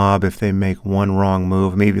by the mob if they make one wrong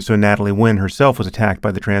move. Maybe so. Natalie Wynn herself was attacked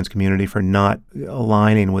by the trans community for not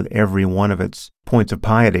aligning with every one of its points of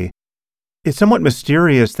piety. it's somewhat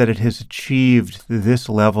mysterious that it has achieved this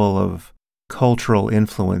level of cultural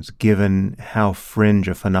influence given how fringe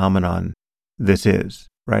a phenomenon this is,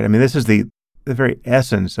 right? I mean, this is the very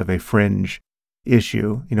essence of a fringe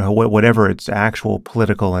issue, whatever its actual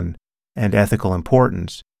political and ethical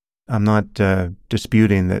importance. I'm not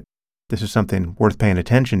disputing that this is something worth paying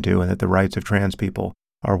attention to and that the rights of trans people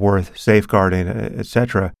are worth safeguarding,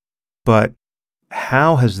 etc. But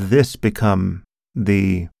how has this become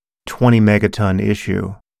the 20 megaton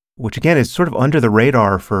issue, which again is sort of under the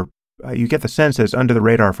radar for, you get the sense that it's under the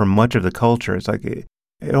radar for much of the culture. It's like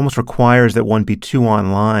it almost requires that one be too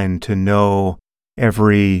online to know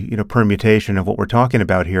every, permutation of what we're talking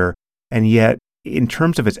about here. And yet, in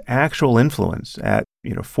terms of its actual influence at,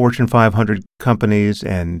 Fortune 500 companies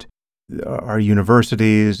and our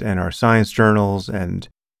universities and our science journals and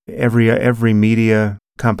every media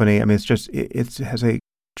company, I mean, it has a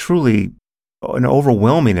truly an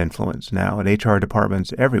overwhelming influence now at HR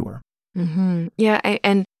departments everywhere. Mm-hmm. Yeah,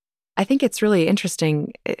 and I think it's really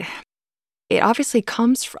interesting. It obviously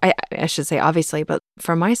comes from, I should say obviously, but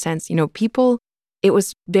from my sense, people,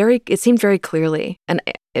 it seemed very clearly, and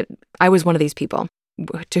I was one of these people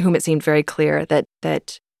to whom it seemed very clear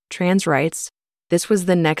that trans rights, this was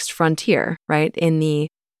the next frontier, right? In the,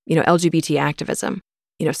 LGBT activism,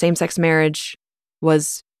 same-sex marriage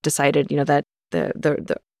was decided, that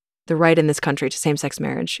the right in this country to same-sex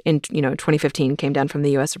marriage in, 2015 came down from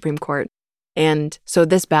the U.S. Supreme Court. And so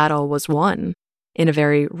this battle was won in a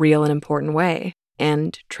very real and important way.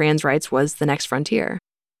 And trans rights was the next frontier.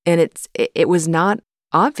 And it was not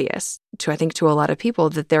obvious to a lot of people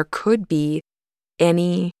that there could be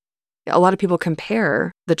a lot of people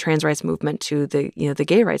compare the trans rights movement to the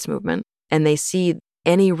gay rights movement, and they see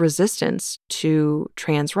any resistance to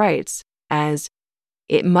trans rights as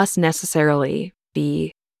it must necessarily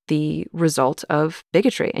be the result of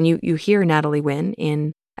bigotry. And you hear Natalie Wynn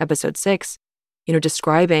in episode 6,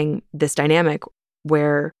 describing this dynamic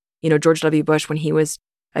where, George W. Bush, when he was,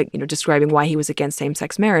 describing why he was against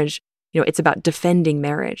same-sex marriage, it's about defending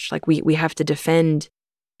marriage. Like we have to defend.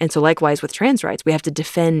 And so likewise with trans rights, we have to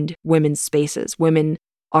defend women's spaces. Women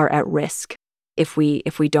are at risk if we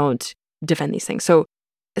don't defend these things. So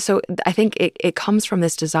I think it comes from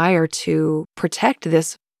this desire to protect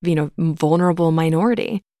this, vulnerable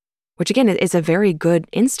minority, which again is a very good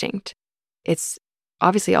instinct. It's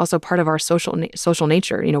obviously also part of our social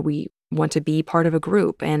nature. We want to be part of a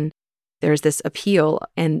group, and there's this appeal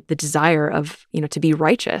and the desire of, to be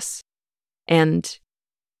righteous. And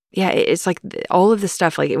yeah, it's like all of this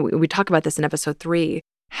stuff, like we talk about this in episode 3,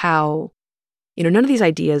 how, none of these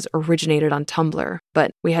ideas originated on Tumblr,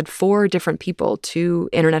 but we had 4 different people, 2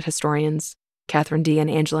 internet historians, Catherine D. and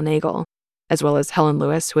Angela Nagel, as well as Helen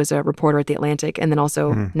Lewis, who is a reporter at The Atlantic, and then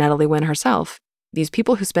also Natalie Wynn herself. These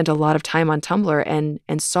people who spent a lot of time on Tumblr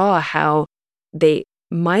and saw how they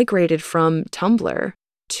migrated from Tumblr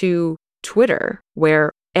to Twitter,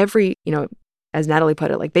 where every, as Natalie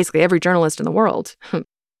put it, like basically every journalist in the world,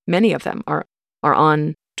 many of them are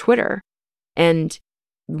on Twitter, and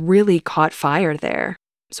really caught fire there.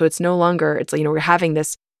 So it's no longer, it's like, we're having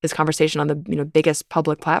this conversation on the, biggest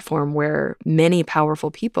public platform where many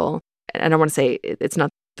powerful people, and I don't want to say it's not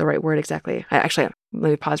the right word exactly. Let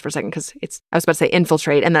me pause for a second, because I was about to say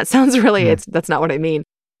infiltrate, and that sounds really, that's not what I mean.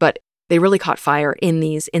 But they really caught fire in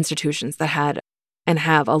these institutions that had and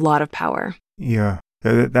have a lot of power. Yeah.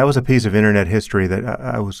 That was a piece of internet history that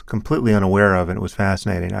I was completely unaware of, and it was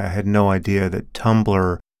fascinating. I had no idea that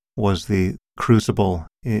Tumblr was the crucible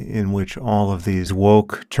in which all of these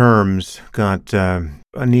woke terms got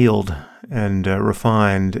annealed and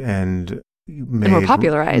refined and more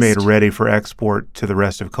popularized, made ready for export to the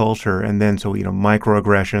rest of culture. And then, so,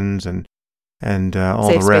 microaggressions and all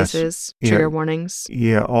safe the rest. Spaces, trigger warnings.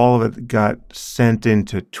 Yeah, all of it got sent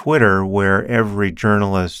into Twitter, where every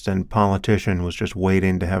journalist and politician was just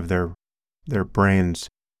waiting to have their brains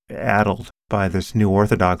addled by this new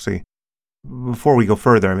orthodoxy. Before we go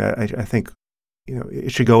further, I think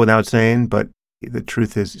it should go without saying, but the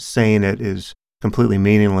truth is, saying it is completely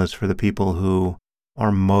meaningless for the people who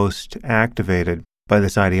are most activated by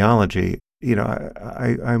this ideology.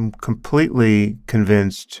 I'm completely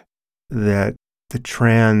convinced that the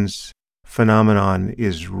trans phenomenon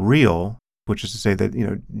is real, which is to say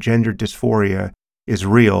that, gender dysphoria is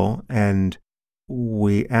real, and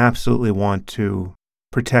we absolutely want to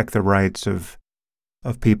protect the rights of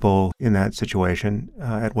people in that situation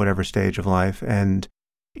at whatever stage of life. And,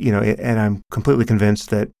 and I'm completely convinced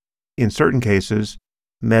that in certain cases,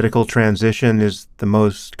 medical transition is the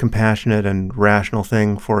most compassionate and rational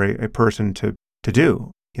thing for a person to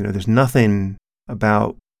do. There's nothing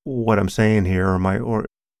about what I'm saying here or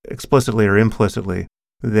explicitly or implicitly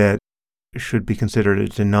that should be considered a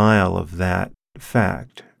denial of that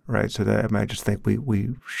fact, right? So that I just think we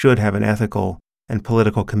should have an ethical and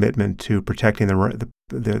political commitment to protecting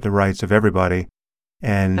the rights of everybody,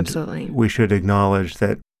 and Absolutely. we should acknowledge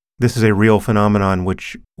that this is a real phenomenon,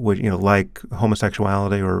 which would, like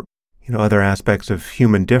homosexuality or other aspects of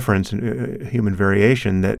human difference and human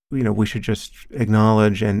variation, that we should just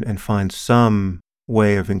acknowledge and find some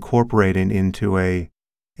way of incorporating into a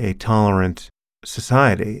tolerant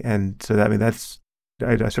society. And so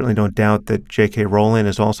I certainly don't doubt that J.K. Rowling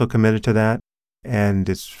is also committed to that, and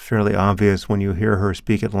it's fairly obvious when you hear her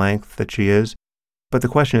speak at length that she is. But the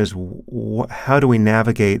question is, how do we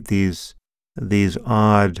navigate these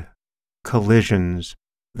odd collisions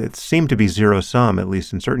that seem to be zero-sum, at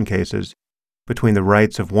least in certain cases, between the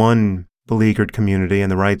rights of one beleaguered community and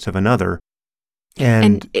the rights of another?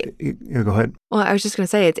 And go ahead. Well, I was just going to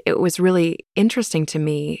say, it was really interesting to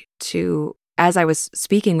me as I was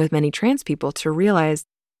speaking with many trans people, to realize,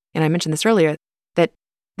 and I mentioned this earlier, that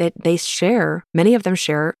many of them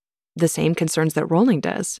share the same concerns that Rowling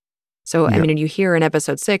does. So, I mean, you hear in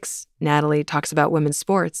episode 6, Natalie talks about women's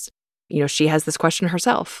sports. She has this question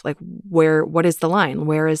herself, like, what is the line?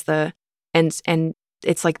 Where is and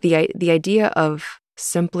it's like the idea of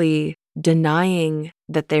simply denying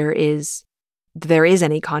that there is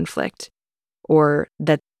any conflict, or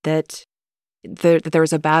that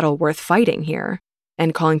there's a battle worth fighting here,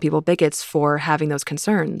 and calling people bigots for having those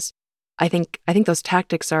concerns. I think those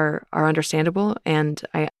tactics are understandable, and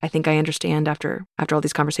I think I understand after all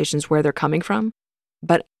these conversations where they're coming from.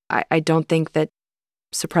 But I don't think that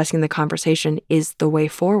suppressing the conversation is the way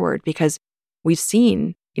forward, because we've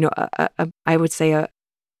seen, I would say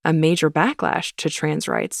a major backlash to trans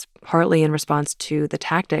rights, partly in response to the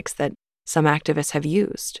tactics that some activists have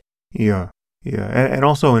used. Yeah. And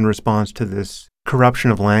also in response to this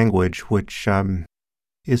corruption of language, which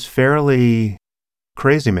is fairly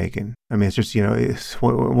crazy-making. I mean, it's just,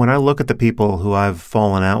 when I look at the people who I've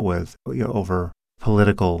fallen out with over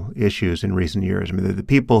political issues in recent years, I mean, the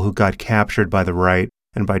people who got captured by the right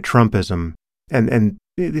and by Trumpism, and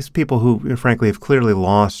these people who, frankly, have clearly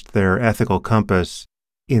lost their ethical compass,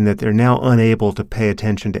 in that they're now unable to pay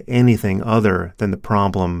attention to anything other than the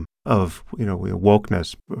problem of,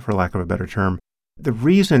 wokeness, for lack of a better term. The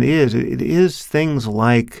reason it is things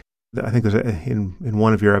like, I think in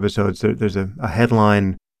one of your episodes, there's a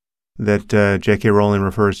headline that J.K. Rowling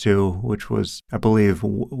refers to, which was, I believe,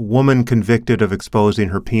 woman convicted of exposing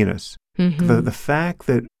her penis. Mm-hmm. The fact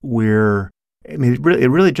that it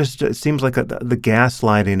really just seems like the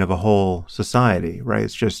gaslighting of a whole society, right?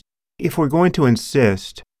 It's just, if we're going to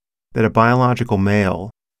insist that a biological male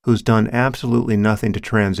who's done absolutely nothing to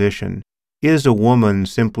transition is a woman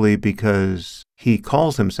simply because he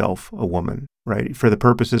calls himself a woman, right? For the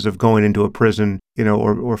purposes of going into a prison,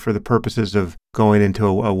 or for the purposes of going into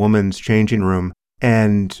a woman's changing room.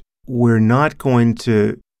 And we're not going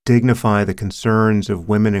to dignify the concerns of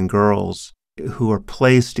women and girls who are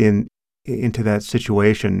placed into that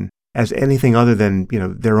situation as anything other than,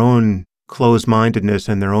 their own closed-mindedness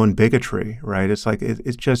and their own bigotry, right? It's like,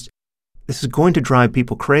 it's just, this is going to drive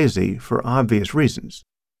people crazy for obvious reasons.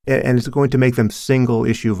 And it's going to make them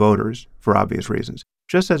single-issue voters for obvious reasons.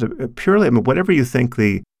 Just as purely, whatever you think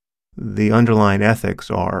the underlying ethics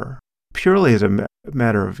are, purely as a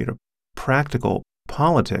matter of practical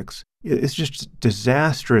politics, it's just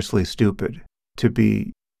disastrously stupid to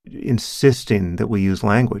be insisting that we use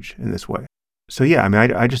language in this way. So yeah,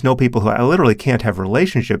 I just know people who I literally can't have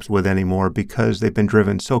relationships with anymore because they've been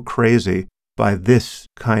driven so crazy by this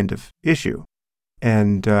kind of issue,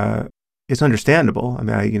 and it's understandable.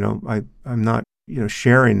 I'm not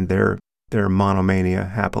sharing their monomania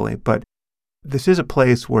happily, but this is a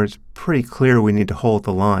place where it's pretty clear we need to hold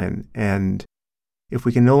the line. And if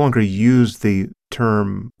we can no longer use the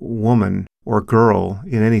term woman or girl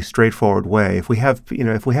in any straightforward way, if we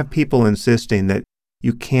have people insisting that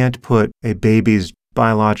you can't put a baby's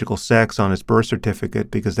biological sex on its birth certificate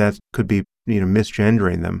because that could be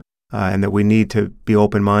misgendering them, and that we need to be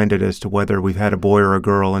open-minded as to whether we've had a boy or a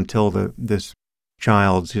girl until this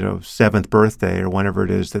child's 7th birthday or whenever it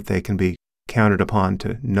is that they can be counted upon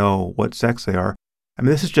to know what sex they are.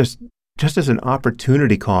 This is just as an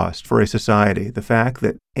opportunity cost for a society. The fact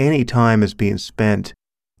that any time is being spent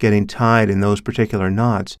getting tied in those particular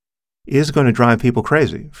knots is going to drive people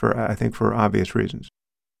crazy for obvious reasons.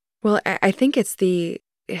 Well, I think it's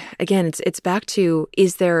it's back to,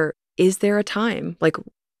 is there a time, like,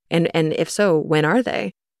 and if so, when are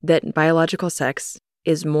they, that biological sex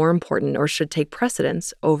is more important or should take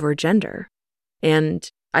precedence over gender? And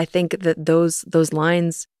I think that those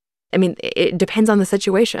lines I mean, it depends on the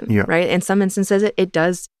situation, Yeah. right? In some instances,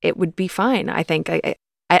 it would be fine, I think.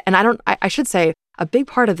 I should say, a big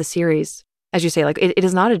part of the series, as you say, like it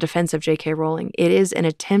is not a defense of J.K. Rowling. It is an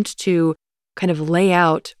attempt to kind of lay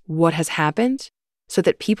out what has happened so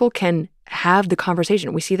that people can have the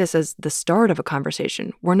conversation. We see this as the start of a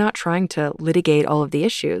conversation. We're not trying to litigate all of the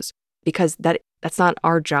issues because that's not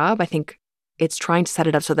our job. I think it's trying to set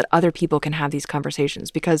it up so that other people can have these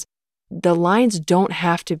conversations, because the lines don't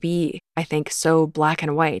have to be, I think, so black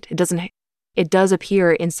and white. It does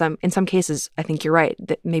appear in some cases, I think you're right,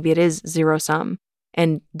 that maybe it is zero sum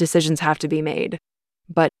and decisions have to be made.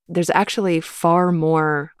 But there's actually far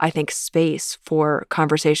more, I think, space for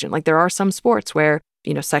conversation. Like there are some sports where,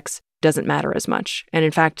 sex doesn't matter as much. And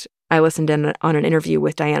in fact, I listened in on an interview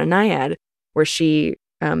with Diana Nyad where she,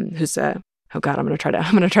 who's oh God, I'm going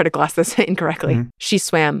to try to gloss this incorrectly. Mm-hmm. She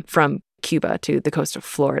swam from Cuba to the coast of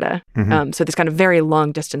Florida. Mm-hmm. So this kind of very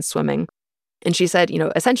long distance swimming. And she said,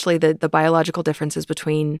 essentially the biological differences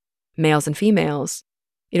between males and females,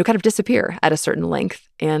 kind of disappear at a certain length.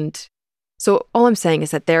 And so all I'm saying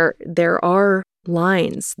is that there are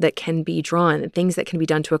lines that can be drawn, things that can be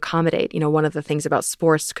done to accommodate. One of the things about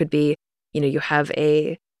sports could be, you have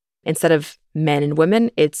instead of men and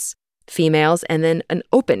women, it's females and then an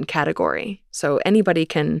open category. So anybody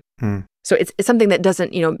can, so it's something that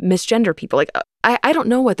doesn't, misgender people. Like I don't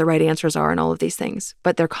know what the right answers are in all of these things,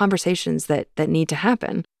 but they're conversations that need to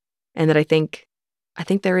happen, and that I think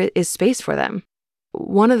there is space for them.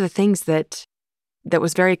 One of the things that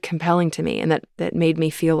was very compelling to me and that made me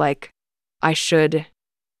feel like I should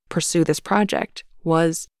pursue this project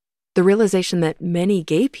was the realization that many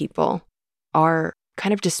gay people are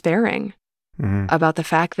kind of despairing about the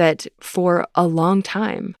fact that for a long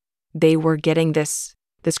time they were getting this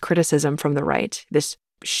criticism from the right, this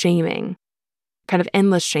shaming, kind of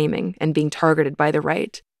endless shaming and being targeted by the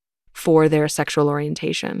right for their sexual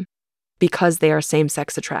orientation because they are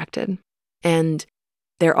same-sex attracted. And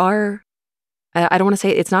there are, I don't want to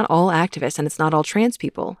say it's not all activists and it's not all trans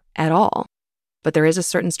people at all, but there is a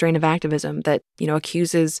certain strain of activism that,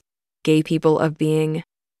 accuses gay people of being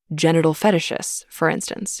genital fetishists, for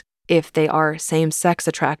instance, if they are same-sex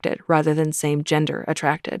attracted rather than same-gender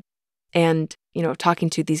attracted. And, talking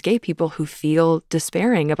to these gay people who feel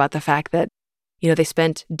despairing about the fact that, they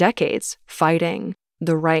spent decades fighting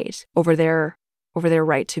the right over their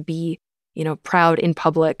right to be, proud in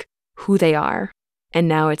public who they are. And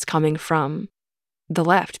now it's coming from the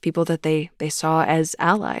left, people that they saw as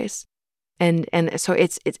allies. And so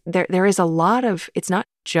there is a lot of, it's not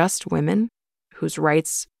just women who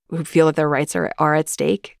feel that their rights are at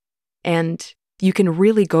stake. And you can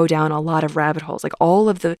really go down a lot of rabbit holes. Like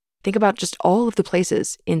think about just all of the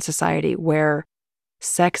places in society where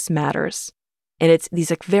sex matters. And it's these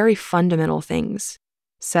like very fundamental things,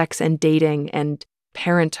 sex and dating and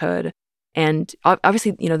parenthood. And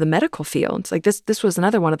obviously, the medical field, like this was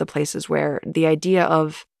another one of the places where the idea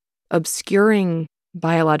of obscuring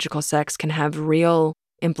biological sex can have real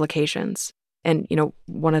implications. And,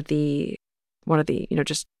 one of the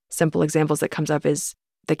just simple examples that comes up is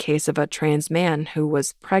the case of a trans man who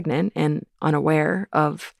was pregnant and unaware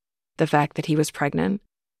of the fact that he was pregnant.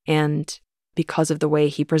 And because of the way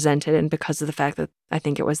he presented and because of the fact that I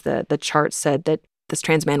think it was the chart said that this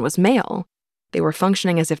trans man was male, they were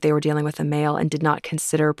functioning as if they were dealing with a male and did not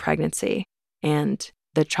consider pregnancy. And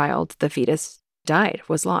the child, the fetus, died,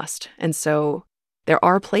 was lost. And so there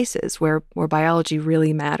are places where biology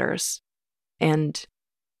really matters. And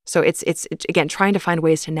so it's again, trying to find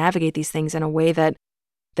ways to navigate these things in a way that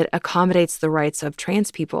accommodates the rights of trans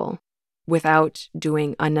people without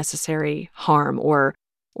doing unnecessary harm or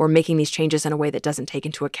making these changes in a way that doesn't take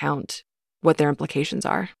into account what their implications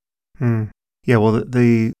are. Yeah, well,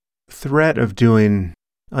 the threat of doing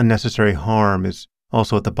unnecessary harm is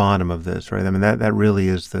also at the bottom of this, right? I mean, that really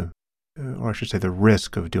is or I should say the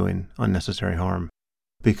risk of doing unnecessary harm,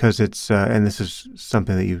 because it's, and this is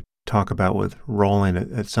something that you talk about with Rowling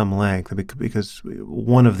at some length, because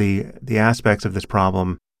one of the aspects of this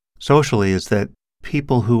problem socially is that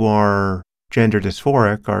people who are gender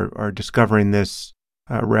dysphoric are discovering this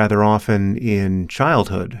rather often in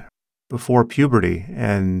childhood, before puberty,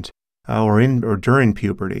 and or during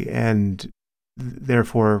puberty, and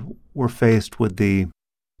therefore we're faced with the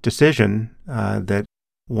decision that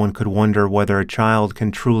one could wonder whether a child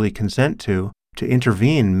can truly consent to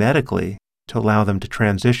intervene medically to allow them to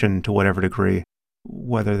transition to whatever degree,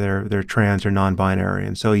 whether they're trans or non-binary.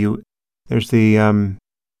 And so there's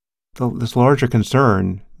this larger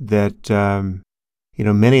concern that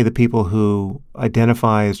many of the people who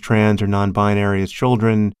identify as trans or non-binary as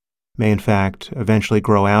children may in fact eventually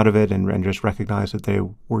grow out of it and just recognize that they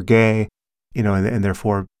were gay, and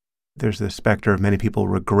therefore there's the specter of many people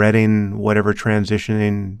regretting whatever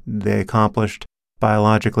transitioning they accomplished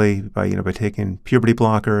biologically by taking puberty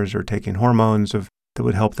blockers or taking hormones that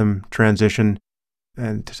would help them transition,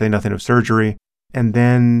 and to say nothing of surgery. And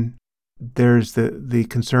then there's the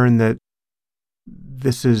concern that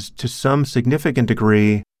this is to some significant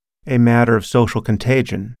degree a matter of social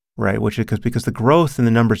contagion, right? Which is because the growth in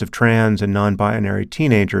the numbers of trans and non-binary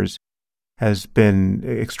teenagers has been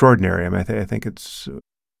extraordinary. I mean, I think it's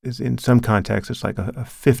in some contexts it's like a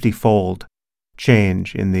 50-fold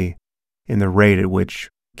change in the rate at which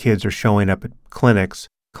kids are showing up at clinics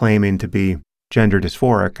claiming to be gender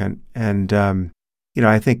dysphoric, and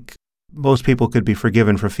I think most people could be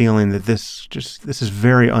forgiven for feeling that this is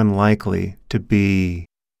very unlikely to be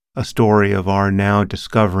a story of our now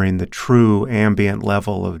discovering the true ambient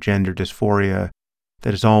level of gender dysphoria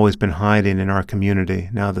that has always been hiding in our community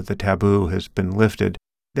now that the taboo has been lifted.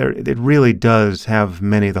 It really does have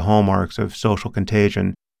many of the hallmarks of social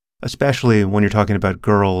contagion, especially when you're talking about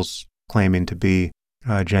girls claiming to be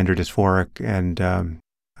gender dysphoric and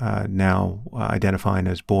now identifying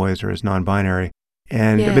as boys or as non-binary.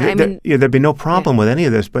 And there'd be no problem with any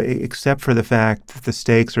of this, but except for the fact that the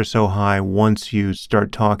stakes are so high once you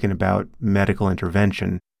start talking about medical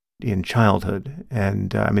intervention in childhood.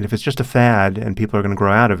 And if it's just a fad and people are going to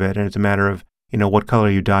grow out of it, and it's a matter of what color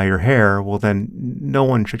you dye your hair, well, then no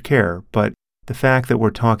one should care. But the fact that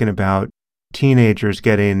we're talking about teenagers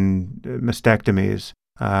getting mastectomies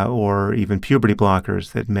or even puberty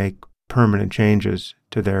blockers that make permanent changes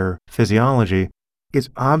to their physiology, it's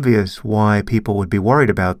obvious why people would be worried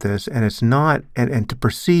about this, and it's not, and to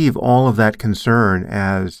perceive all of that concern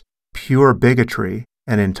as pure bigotry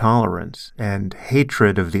and intolerance and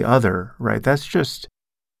hatred of the other, right? It's just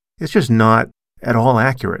not at all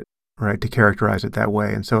accurate, right, to characterize it that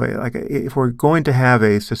way. And so, if we're going to have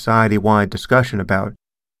a society-wide discussion about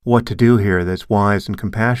what to do here that's wise and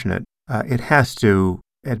compassionate, it has to,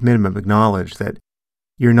 at minimum, acknowledge that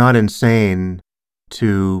you're not insane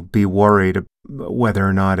to be worried whether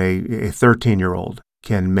or not a 13-year-old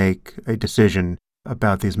can make a decision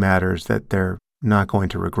about these matters that they're not going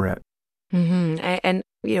to regret. Mm-hmm. And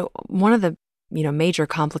one of the major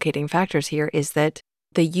complicating factors here is that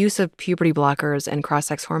the use of puberty blockers and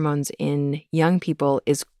cross-sex hormones in young people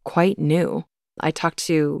is quite new. I talked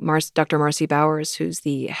to Dr. Marcy Bowers, who's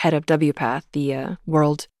the head of WPATH, the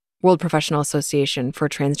World Professional Association for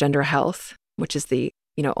Transgender Health, which is the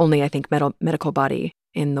only, I think, medical body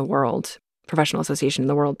in the world, professional association in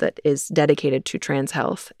the world that is dedicated to trans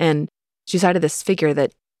health. And she cited this figure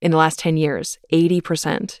that in the last 10 years,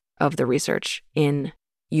 80% of the research in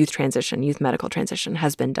youth medical transition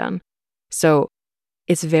has been done. So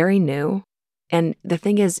it's very new. And the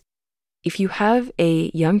thing is, if you have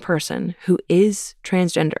a young person who is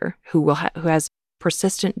transgender, who has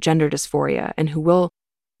persistent gender dysphoria, and who will,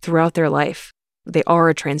 throughout their life, they are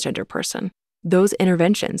a transgender person, those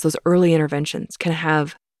early interventions can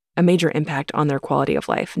have a major impact on their quality of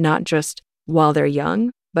life, not just while they're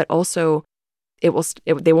young, but also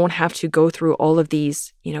they won't have to go through all of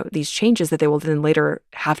these changes that they will then later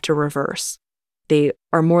have to reverse. They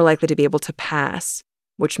are more likely to be able to pass,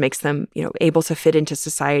 which makes them able to fit into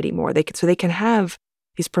society more. They can have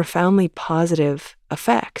these profoundly positive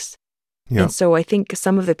effects. Yeah. And so I think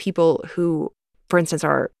some of the people who, for instance,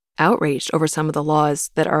 are outraged over some of the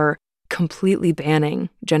laws that are completely banning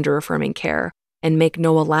gender-affirming care and make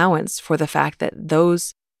no allowance for the fact that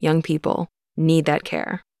those young people need that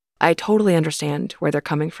care. I totally understand where they're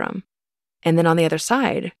coming from. And then on the other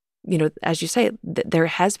side, as you say, there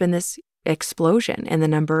has been this explosion in the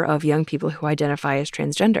number of young people who identify as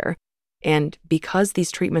transgender. And because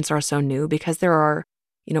these treatments are so new, because there are,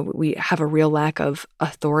 we have a real lack of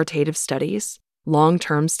authoritative studies,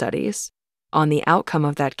 long-term studies on the outcome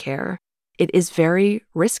of that care, it is very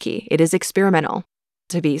risky. It is experimental,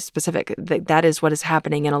 to be specific. That is what is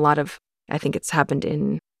happening in a lot of, I think it's happened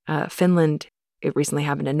in Finland. It recently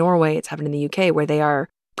happened in Norway. It's happened in the UK, where they are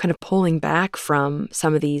kind of pulling back from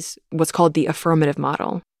some of these, what's called the affirmative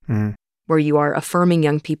model, where you are affirming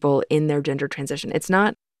young people in their gender transition. It's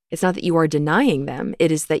not that you are denying them.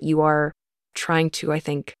 It is that you are trying to, I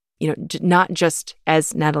think, not just,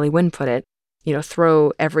 as Natalie Wynn put it,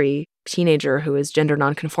 throw every teenager who is gender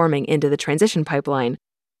nonconforming into the transition pipeline.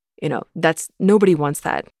 Nobody wants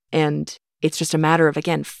that. And it's just a matter of,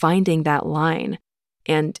 again, finding that line.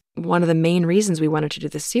 And one of the main reasons we wanted to do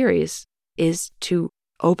this series is to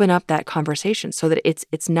open up that conversation so that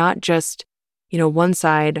it's not just, one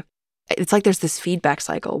side. It's like there's this feedback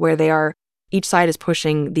cycle where each side is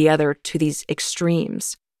pushing the other to these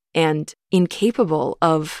extremes. and incapable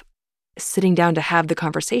of sitting down to have the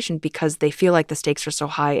conversation because they feel like the stakes are so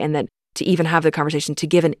high, and that to even have the conversation, to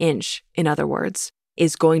give an inch, in other words,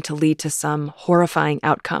 is going to lead to some horrifying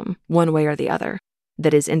outcome, one way or the other,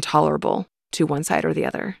 that is intolerable to one side or the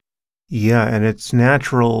other. Yeah, and it's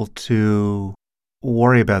natural to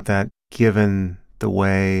worry about that given the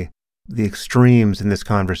way the extremes in this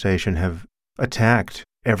conversation have attacked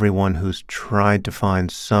everyone who's tried to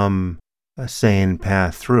find some sane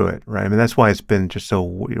path through it, right? I mean, that's why it's been just so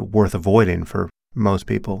worth avoiding for most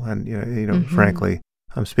people. And frankly,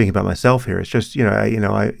 I'm speaking about myself here. It's just I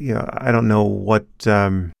don't know what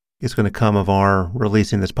is going to come of our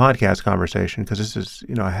releasing this podcast conversation, because this is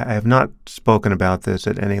I have not spoken about this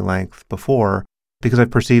at any length before because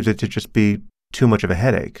I've perceived it to just be too much of a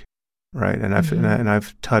headache, right? And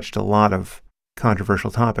I've touched a lot of controversial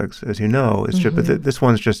topics, as you know. It's just, but this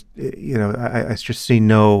one's just I just see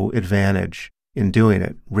no advantage in doing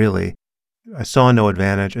it. Really, I saw no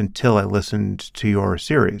advantage until I listened to your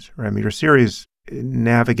series. Right? I mean, your series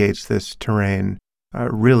navigates this terrain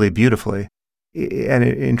really beautifully, and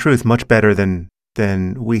in truth, much better than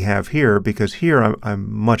we have here. Because here,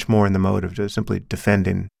 I'm much more in the mode of just simply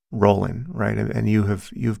defending Rowling, right? And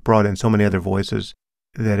you've brought in so many other voices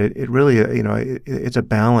that it really it's a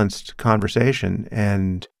balanced conversation,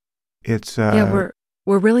 and it's we're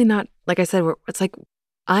really not, like I said, it's like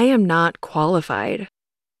I am not qualified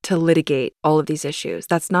to litigate all of these issues.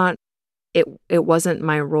 That's not it. It wasn't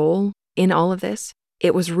my role in all of this.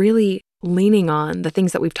 It was really leaning on the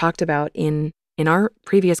things that we've talked about in our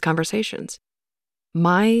previous conversations.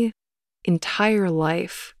 My entire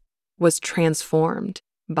life was transformed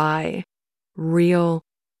by real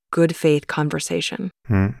good faith conversation.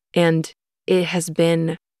 And it has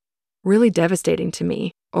been really devastating to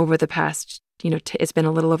me over the past, it's been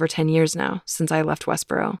a little over 10 years now since I left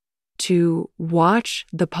Westboro, to watch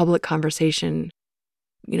the public conversation,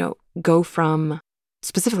 go from,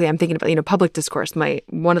 specifically I'm thinking about, public discourse.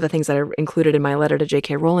 One of the things that I included in my letter to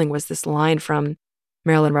J.K. Rowling was this line from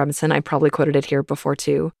Marilyn Robinson. I probably quoted it here before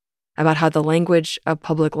too, about how the language of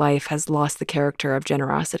public life has lost the character of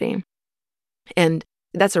generosity. And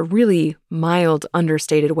that's a really mild,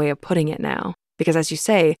 understated way of putting it now. Because as you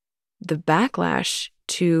say, the backlash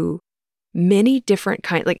to many different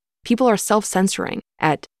kinds, like people are self-censoring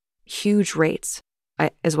at huge rates,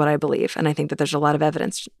 is what I believe. And I think that there's a lot of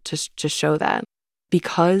evidence to show that,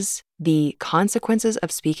 because the consequences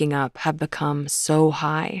of speaking up have become so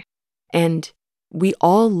high. And we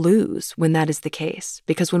all lose when that is the case.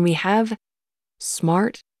 Because when we have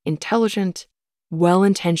smart, intelligent,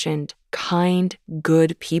 well-intentioned, kind,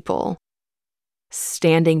 good people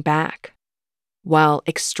standing back while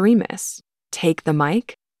extremists take the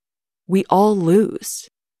mic, we all lose.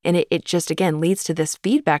 And it just, again, leads to this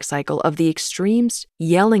feedback cycle of the extremes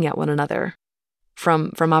yelling at one another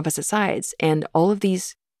from opposite sides. And all of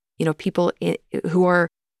these, people who are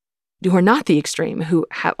not the extreme, who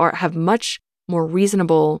have much more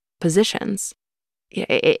reasonable positions,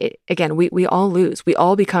 again, we all lose. We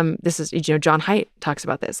all become, this is, John Haidt talks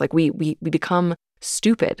about this, like we become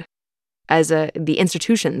stupid as the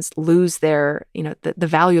institutions lose their, the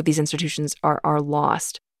value of these institutions are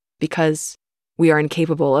lost because we are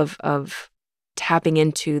incapable of tapping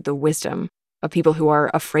into the wisdom of people who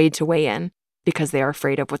are afraid to weigh in because they are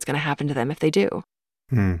afraid of what's going to happen to them if they do.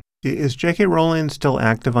 Is J.K. Rowling still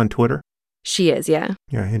active on Twitter? She is, yeah.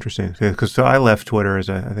 Yeah, interesting. Because I left Twitter, as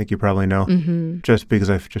I think you probably know, just because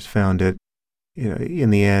I just found it, in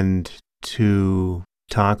the end, too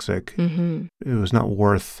toxic. It was not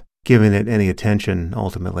worth giving it any attention.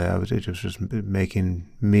 Ultimately, it was just making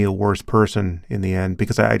me a worse person in the end,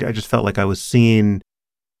 because I just felt like I was seeing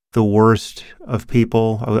the worst of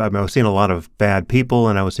people. I was seeing a lot of bad people,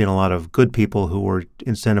 and I was seeing a lot of good people who were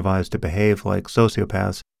incentivized to behave like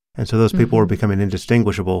sociopaths, and so those people were becoming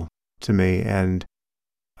indistinguishable to me, and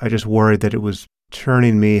I just worried that it was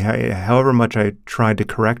turning me, however much I tried to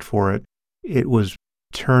correct for it, it was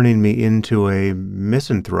turning me into a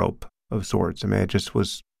misanthrope of sorts. I mean, it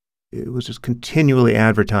was just continually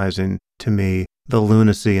advertising to me the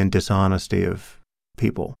lunacy and dishonesty of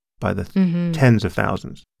people by the tens of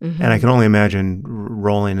thousands. And I can only imagine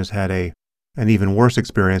Rowling has had an even worse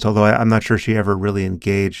experience, although I'm not sure she ever really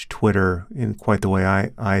engaged Twitter in quite the way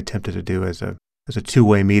I attempted to do as a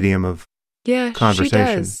two-way medium of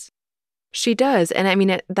conversation. She does. And I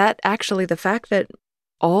mean, that actually, the fact that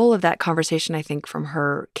all of that conversation, I think, from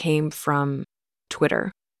her came from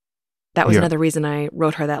Twitter. That was another reason I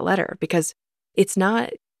wrote her that letter, because it's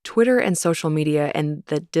not Twitter and social media and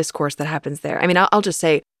the discourse that happens there. I mean, I'll just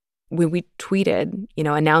say, when we tweeted,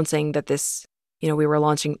 announcing that this, we were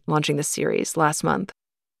launching this series last month,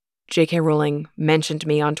 J.K. Rowling mentioned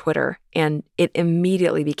me on Twitter, and it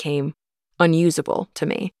immediately became unusable to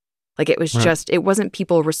me. Like, it was just, it wasn't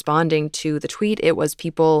people responding to the tweet. It was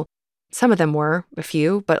people, some of them were, a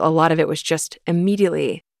few, but a lot of it was just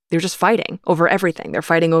immediately, they're just fighting over everything. They're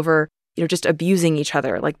fighting over, just abusing each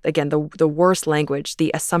other. Like, again, the worst language, the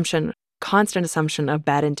assumption, constant assumption of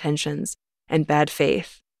bad intentions and bad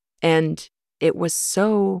faith. And it was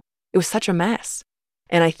such a mess.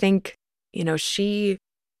 And I think,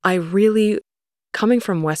 I really, coming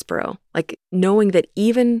from Westboro, like knowing that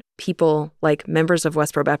even people like members of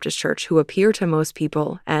Westboro Baptist Church who appear to most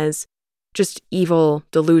people as just evil,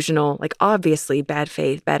 delusional, like obviously bad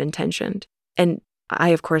faith, bad intentioned. And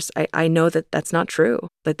of course, I know that that's not true,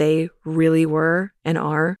 that they really were and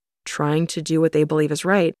are trying to do what they believe is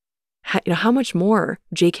right. How much more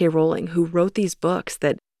J.K. Rowling, who wrote these books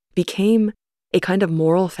that became a kind of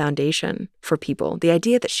moral foundation for people, the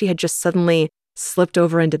idea that she had just suddenly slipped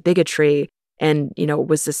over into bigotry and,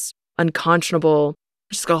 was this unconscionable,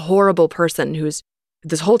 just a horrible person who's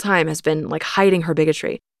this whole time has been like hiding her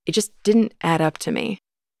bigotry. It just didn't add up to me.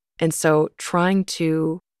 And so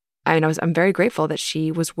I'm very grateful that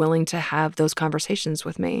she was willing to have those conversations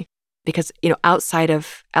with me because, outside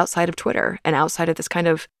of Twitter and outside of this kind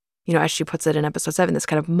of, as she puts it in episode 7, this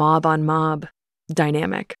kind of mob on mob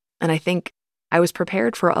dynamic. And I think I was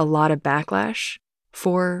prepared for a lot of backlash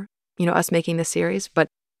for, us making this series.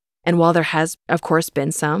 And while there has, of course,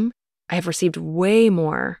 been some, I have received way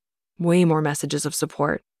more messages of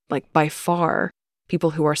support, like by far,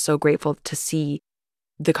 people who are so grateful to see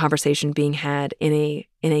the conversation being had in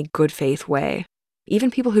a good faith way. Even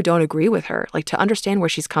people who don't agree with her, like to understand where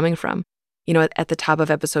she's coming from. At the top of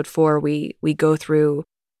episode 4, we go through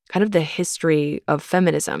kind of the history of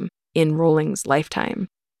feminism in Rowling's lifetime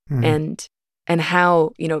and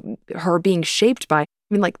how, her being shaped by,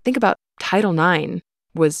 think about Title IX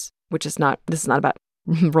this is not about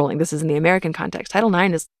Rowling, this is in the American context. Title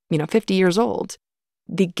IX is, 50 years old.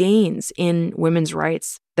 The gains in women's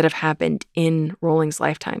rights that have happened in Rowling's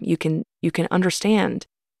lifetime, you can understand,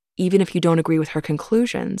 even if you don't agree with her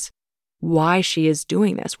conclusions, why she is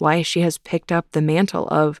doing this, why she has picked up the mantle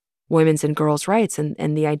of women's and girls' rights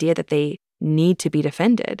and the idea that they need to be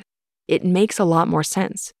defended. It makes a lot more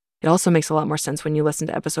sense. It also makes a lot more sense when you listen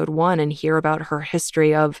to episode 1 and hear about her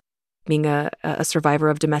history of being a survivor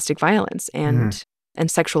of domestic violence and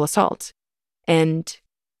sexual assault. And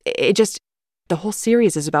it just, the whole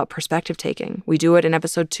series is about perspective taking. We do it in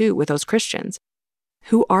episode 2 with those Christians.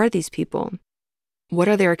 Who are these people? What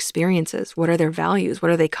are their experiences? What are their values?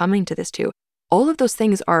 What are they coming to this to? All of those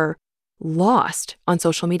things are lost on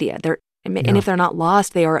social media. And if they're not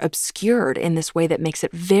lost, they are obscured in this way that makes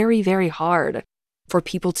it very, very hard for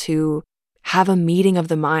people to have a meeting of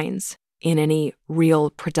the minds in any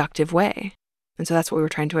real productive way. And so that's what we were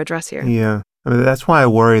trying to address here. Yeah. That's why I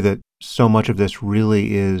worry that so much of this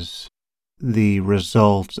really is the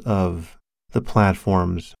result of the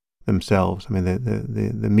platforms themselves.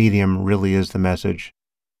 The medium really is the message.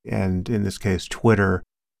 And in this case, Twitter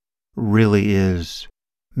really is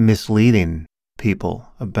misleading people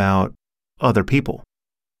about other people.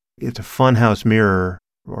 It's a funhouse mirror,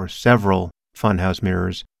 or several funhouse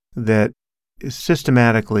mirrors, that is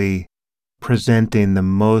systematically presenting the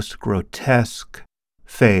most grotesque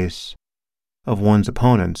face of one's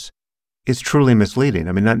opponents. It's truly misleading.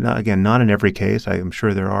 Not in every case. I'm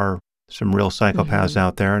sure there are some real psychopaths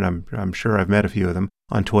out there, and I'm sure I've met a few of them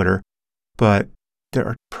on Twitter. But there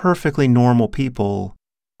are perfectly normal people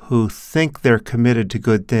who think they're committed to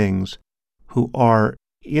good things, who are,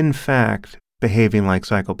 in fact, behaving like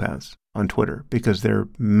psychopaths on Twitter because they're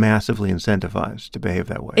massively incentivized to behave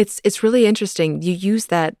that way. It's really interesting. You use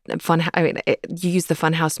that you use the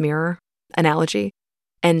funhouse mirror analogy,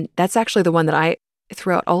 and that's actually the one that I,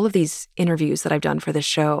 throughout all of these interviews that I've done for this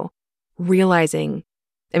show, realizing,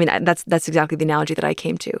 that's exactly the analogy that I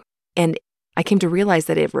came to, and I came to realize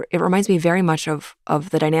that it reminds me very much of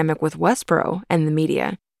the dynamic with Westboro and the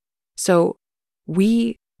media. So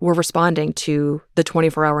we were responding to the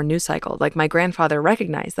 24-hour news cycle. Like, my grandfather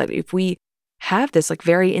recognized that if we have this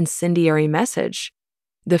very incendiary message,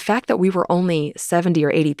 the fact that we were only 70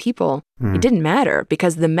 or 80 people, it didn't matter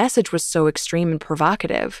because the message was so extreme and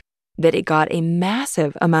provocative that it got a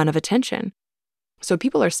massive amount of attention. So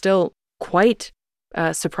people are still quite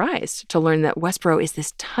surprised to learn that Westboro is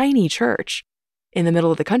this tiny church in the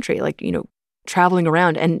middle of the country, traveling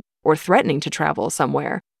around or threatening to travel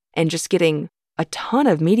somewhere and just getting a ton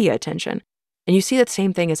of media attention. And you see that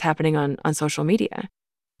same thing is happening on social media.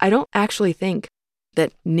 I don't actually think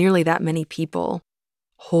that nearly that many people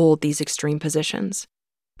hold these extreme positions.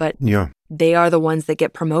 but they are the ones that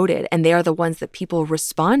get promoted, and they are the ones that people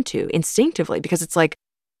respond to instinctively, because it's like,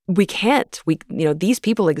 these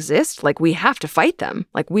people exist, like we have to fight them,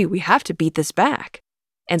 like we have to beat this back.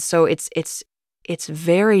 And so it's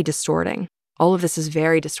very distorting. All of this is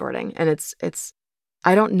very distorting, and it's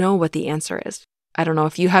I don't know what the answer is. I don't know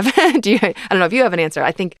if you have I don't know if you have an answer.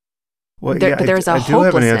 I think there's a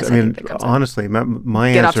hopelessness. I mean, honestly, my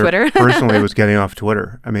answer personally was getting off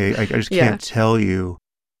Twitter. I mean, I just can't tell you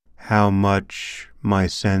how much my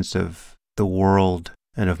sense of the world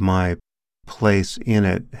and of my place in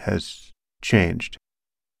it has changed.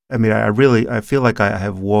 I mean, I feel like I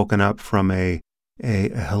have woken up from a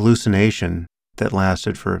hallucination that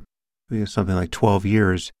lasted for something like 12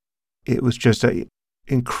 years. It was just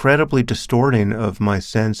incredibly distorting of my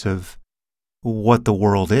sense of what the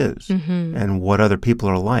world is and what other people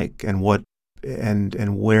are like and what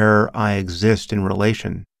and where I exist in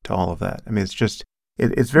relation to all of that. I mean, it's just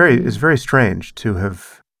it's very strange to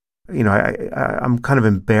have, I'm kind of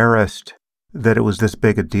embarrassed that it was this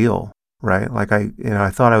big a deal, right? Like I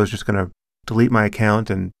thought I was just going to delete my account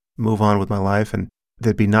and move on with my life, and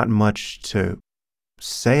there'd be not much to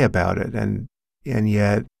say about it, and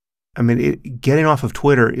yet, I mean, getting off of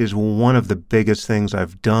Twitter is one of the biggest things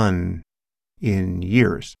I've done in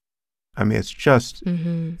years. I mean, it's just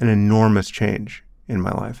an enormous change in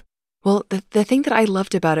my life. Well, the thing that I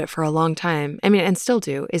loved about it for a long time, I mean, and still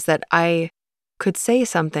do, is that I could say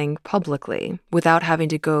something publicly without having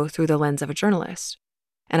to go through the lens of a journalist.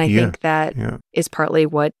 And I think that is partly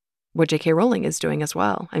what J.K. Rowling is doing as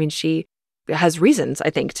well. I mean, she has reasons, I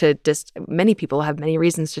think, many people have many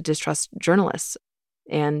reasons to distrust journalists.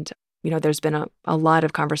 And, there's been a lot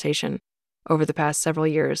of conversation over the past several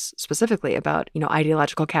years specifically about,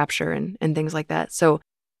 ideological capture and things like that. So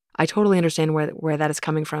I totally understand where that is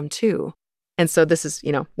coming from too. And so this is,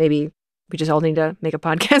 maybe we just all need to make a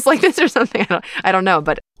podcast like this or something. I don't know,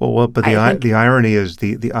 but the irony is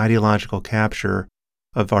the ideological capture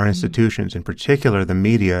of our institutions, in particular the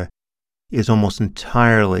media, is almost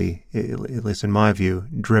entirely, at least in my view,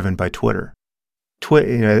 driven by Twitter.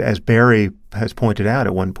 As Barry has pointed out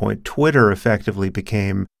at one point, Twitter effectively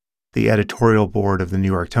became the editorial board of the New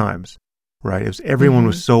York Times, right? It was, everyone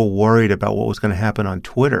was so worried about what was going to happen on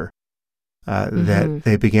Twitter that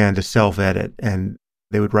they began to self-edit, and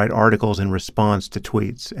they would write articles in response to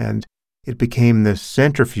tweets. And it became this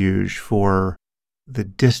centrifuge for the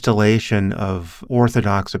distillation of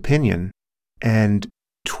orthodox opinion. And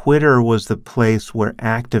Twitter was the place where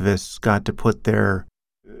activists got to put their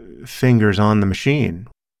fingers on the machine.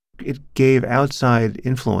 It gave outside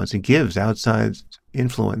influence. It gives outside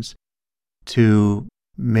influence to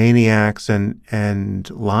maniacs and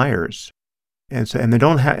liars. And they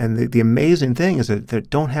don't have. And the amazing thing is that there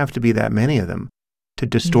don't have to be that many of them to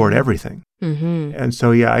distort everything. And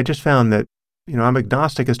so, I just found that, I'm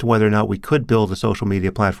agnostic as to whether or not we could build a social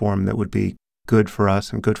media platform that would be good for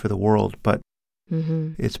us and good for the world. But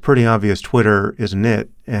it's pretty obvious Twitter isn't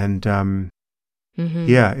it. And and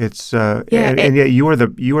yet you are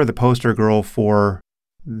the poster girl for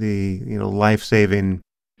the life-saving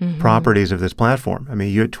properties of this platform. I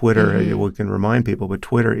mean, Twitter, we can remind people, but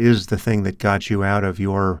Twitter is the thing that got you out of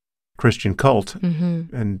your Christian cult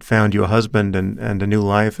and found you a husband and a new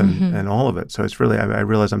life and all of it. So it's really, I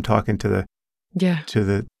realize I'm talking to the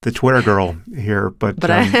Twitter girl here, but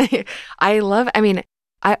I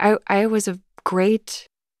was a great,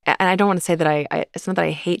 and I don't want to say that it's not that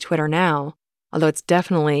I hate Twitter now, although it's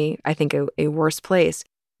definitely, I think, a worse place.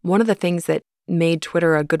 One of the things that made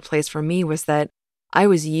Twitter a good place for me was that I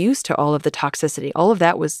was used to all of the toxicity. All of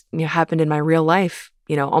that was, happened in my real life,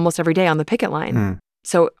 almost every day on the picket line.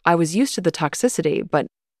 So I was used to the toxicity, but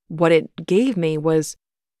what it gave me was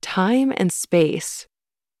time and space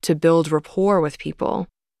to build rapport with people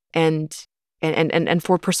and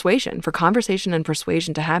for persuasion, for conversation and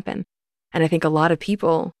persuasion to happen. And I think a lot of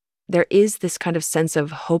people, there is this kind of sense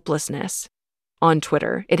of hopelessness on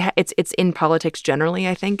Twitter. It's in politics generally,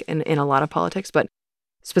 I think, in a lot of politics, but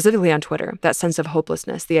specifically on Twitter, that sense of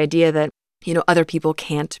hopelessness, the idea that, other people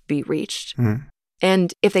can't be reached.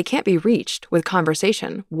 And if they can't be reached with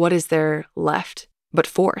conversation, what is there left but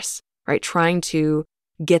force, right? Trying to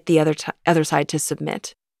get the other side to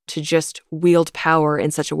submit, to just wield power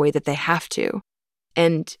in such a way that they have to.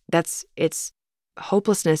 And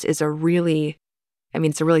hopelessness is a really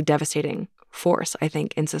devastating force, I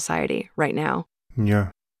think, in society right now. Yeah.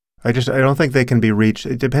 I don't think they can be reached.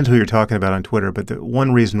 It depends who you're talking about on Twitter, but the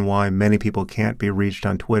one reason why many people can't be reached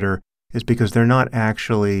on Twitter is because they're not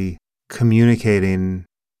actually communicating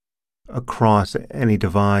across any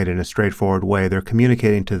divide in a straightforward way. They're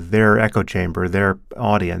communicating to their echo chamber, their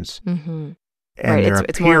audience. And right. they're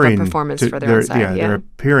It's more of a appearing performance to, for their own side. Yeah. they're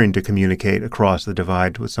appearing to communicate across the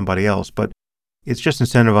divide with somebody else, but it's just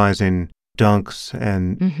incentivizing dunks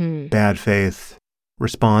and bad faith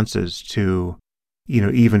responses to,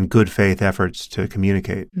 even good faith efforts to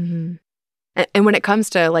communicate. And when it comes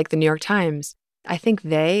to like the New York Times, I think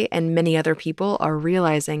they and many other people are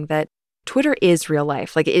realizing that Twitter is real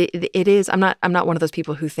life. Like it is. I'm not one of those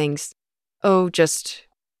people who thinks, oh, just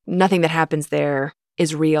nothing that happens there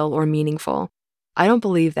is real or meaningful. I don't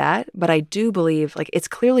believe that, but I do believe like it's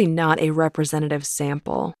clearly not a representative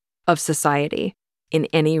sample of society in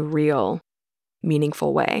any real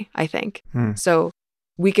meaningful way, I think. So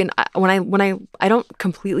we can, I don't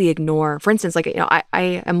completely ignore, for instance, like,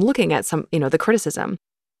 I am looking at some, the criticism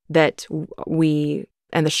that we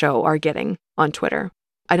and the show are getting on Twitter.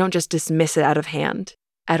 I don't just dismiss it out of hand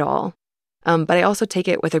at all. But I also take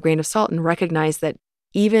it with a grain of salt and recognize that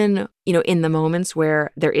even, in the moments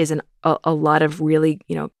where there is a lot of really,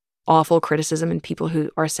 awful criticism and people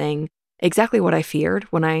who are saying exactly what I feared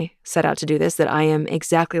when I set out to do this, that I am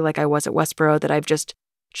exactly like I was at Westboro, that I've just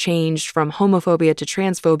changed from homophobia to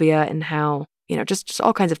transphobia and how, just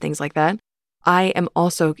all kinds of things like that. I am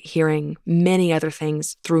also hearing many other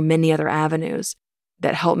things through many other avenues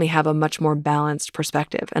that help me have a much more balanced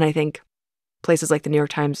perspective. And I think places like the New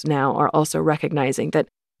York Times now are also recognizing that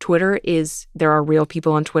there are real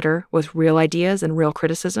people on Twitter with real ideas and real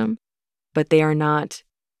criticism, but they are not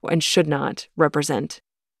and should not represent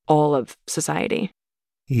all of society.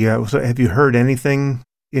 Yeah. So have you heard anything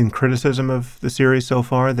in criticism of the series so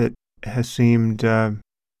far that has seemed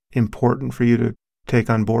important for you to take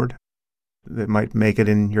on board, that might make it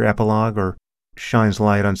in your epilogue or shines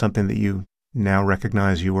light on something that you now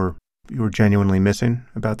recognize you were genuinely missing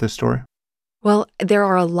about this story? Well, there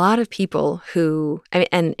are a lot of people who,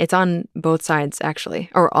 and it's on both sides actually,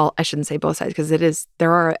 or all, I shouldn't say both sides, because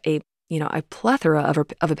there are a plethora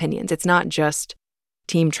of opinions. It's not just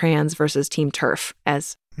Team Trans versus Team TERF,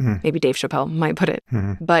 as maybe Dave Chappelle might put it.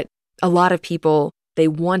 But a lot of people, they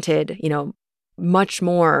wanted, much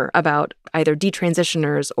more about either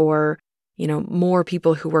detransitioners or, more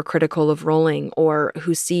people who were critical of Rowling, or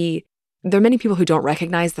there are many people who don't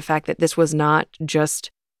recognize the fact that this was not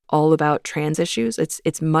just all about trans issues.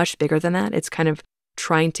 It's much bigger than that. It's kind of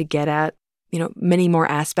trying to get at, many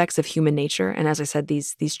more aspects of human nature. And as I said,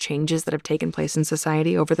 these changes that have taken place in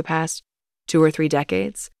society over the past 2 or 3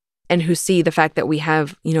 decades, and who see the fact that we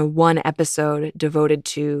have, one episode devoted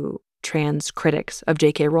to trans critics of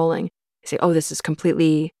J.K. Rowling. They say, oh, this is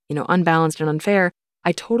completely, unbalanced and unfair.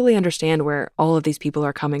 I totally understand where all of these people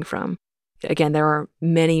are coming from. Again, there are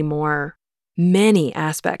many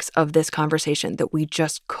aspects of this conversation that we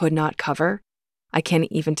just could not cover. I can't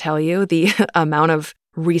even tell you the amount of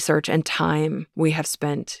research and time we have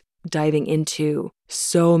spent diving into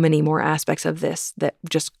so many more aspects of this that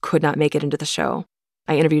just could not make it into the show.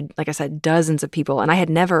 I interviewed, like I said, dozens of people, and I had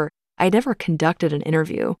never conducted an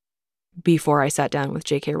interview before I sat down with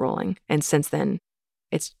J.K. Rowling. And since then,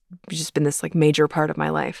 it's just been this like major part of my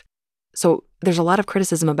life. So there's a lot of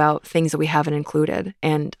criticism about things that we haven't included.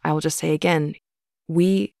 And I will just say again,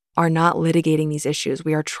 we are not litigating these issues.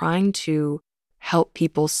 We are trying to help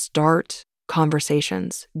people start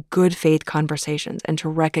conversations, good faith conversations, and to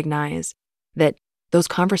recognize that those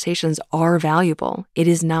conversations are valuable. It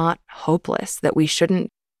is not hopeless, that we shouldn't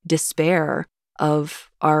despair of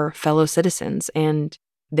our fellow citizens and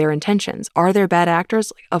their intentions. Are there bad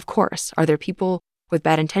actors? Of course. Are there people with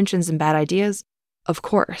bad intentions and bad ideas? Of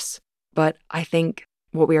course. But I think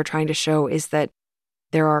what we are trying to show is that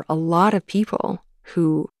there are a lot of people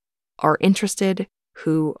who are interested,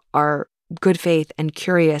 who are good faith and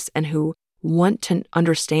curious, and who want to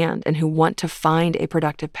understand and who want to find a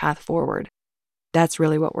productive path forward. That's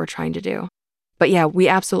really what we're trying to do. But yeah, we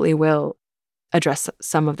absolutely will address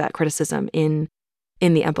some of that criticism in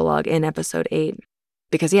the epilogue in episode 8.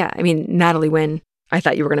 Because Natalie Wynn, I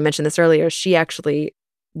thought you were going to mention this earlier, she actually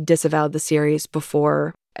disavowed the series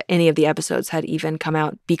before any of the episodes had even come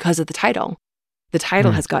out because of the title. The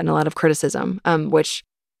title has gotten a lot of criticism, which,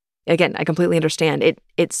 again, I completely understand.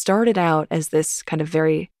 It started out as this kind of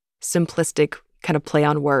very simplistic kind of play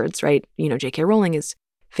on words, right? J.K. Rowling is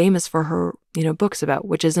famous for her, books about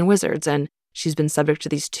witches and wizards, and she's been subject to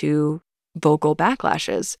these 2 vocal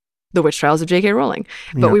backlashes, the witch trials of J.K. Rowling.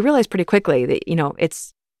 But we realized pretty quickly that,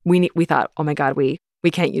 we thought, oh my God, we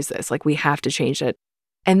can't use this. Like, we have to change it.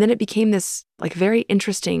 And then it became this like very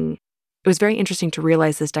interesting. It was very interesting to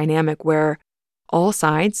realize this dynamic where all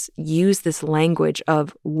sides use this language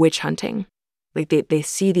of witch hunting. Like they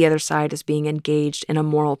see the other side as being engaged in a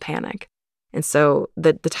moral panic. And so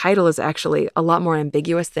the title is actually a lot more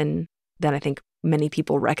ambiguous than I think many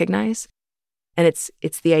people recognize. And it's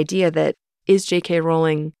the idea that, is J.K.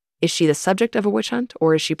 Rowling, is she the subject of a witch hunt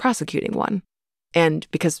or is she prosecuting one? And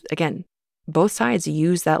because, again, both sides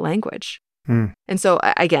use that language. And so,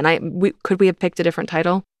 again, could we have picked a different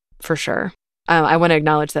title? For sure. I want to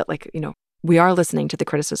acknowledge that, we are listening to the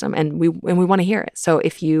criticism and we want to hear it. So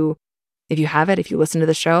if you have it, if you listen to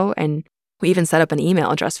the show, and we even set up an email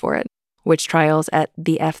address for it,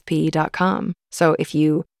 witchtrials@thefp.com. So if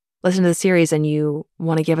you listen to the series and you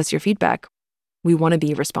want to give us your feedback, we want to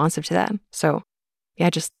be responsive to that. So yeah,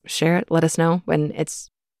 just share it. Let us know. When it's,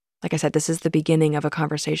 like I said, this is the beginning of a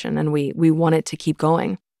conversation and we want it to keep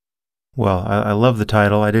going. Well, I love the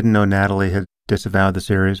title. I didn't know Natalie had disavowed the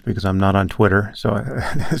series because I'm not on Twitter, so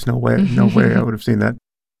there's no way I would have seen that.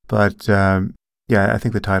 But I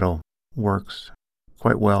think the title works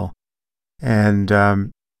quite well. And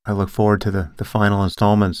I look forward to the final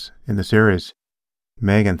installments in the series.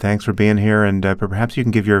 Megan, thanks for being here, and perhaps you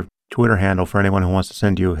can give your Twitter handle for anyone who wants to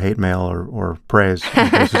send you hate mail or praise on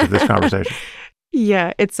the basis of this conversation.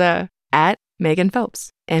 Yeah, it's at Megan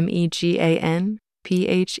Phelps,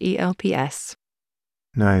 MEGANPHELPS.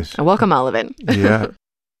 Nice. I welcome all of it. Yeah.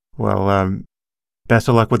 Well, best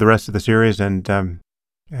of luck with the rest of the series, and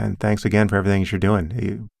thanks again for everything you're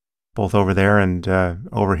doing, both over there and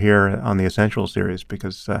over here on the Essential series,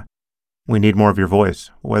 because we need more of your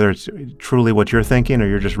voice, whether it's truly what you're thinking or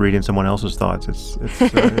you're just reading someone else's thoughts. It's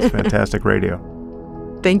fantastic radio.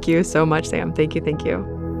 Thank you so much, Sam. Thank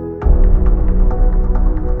you.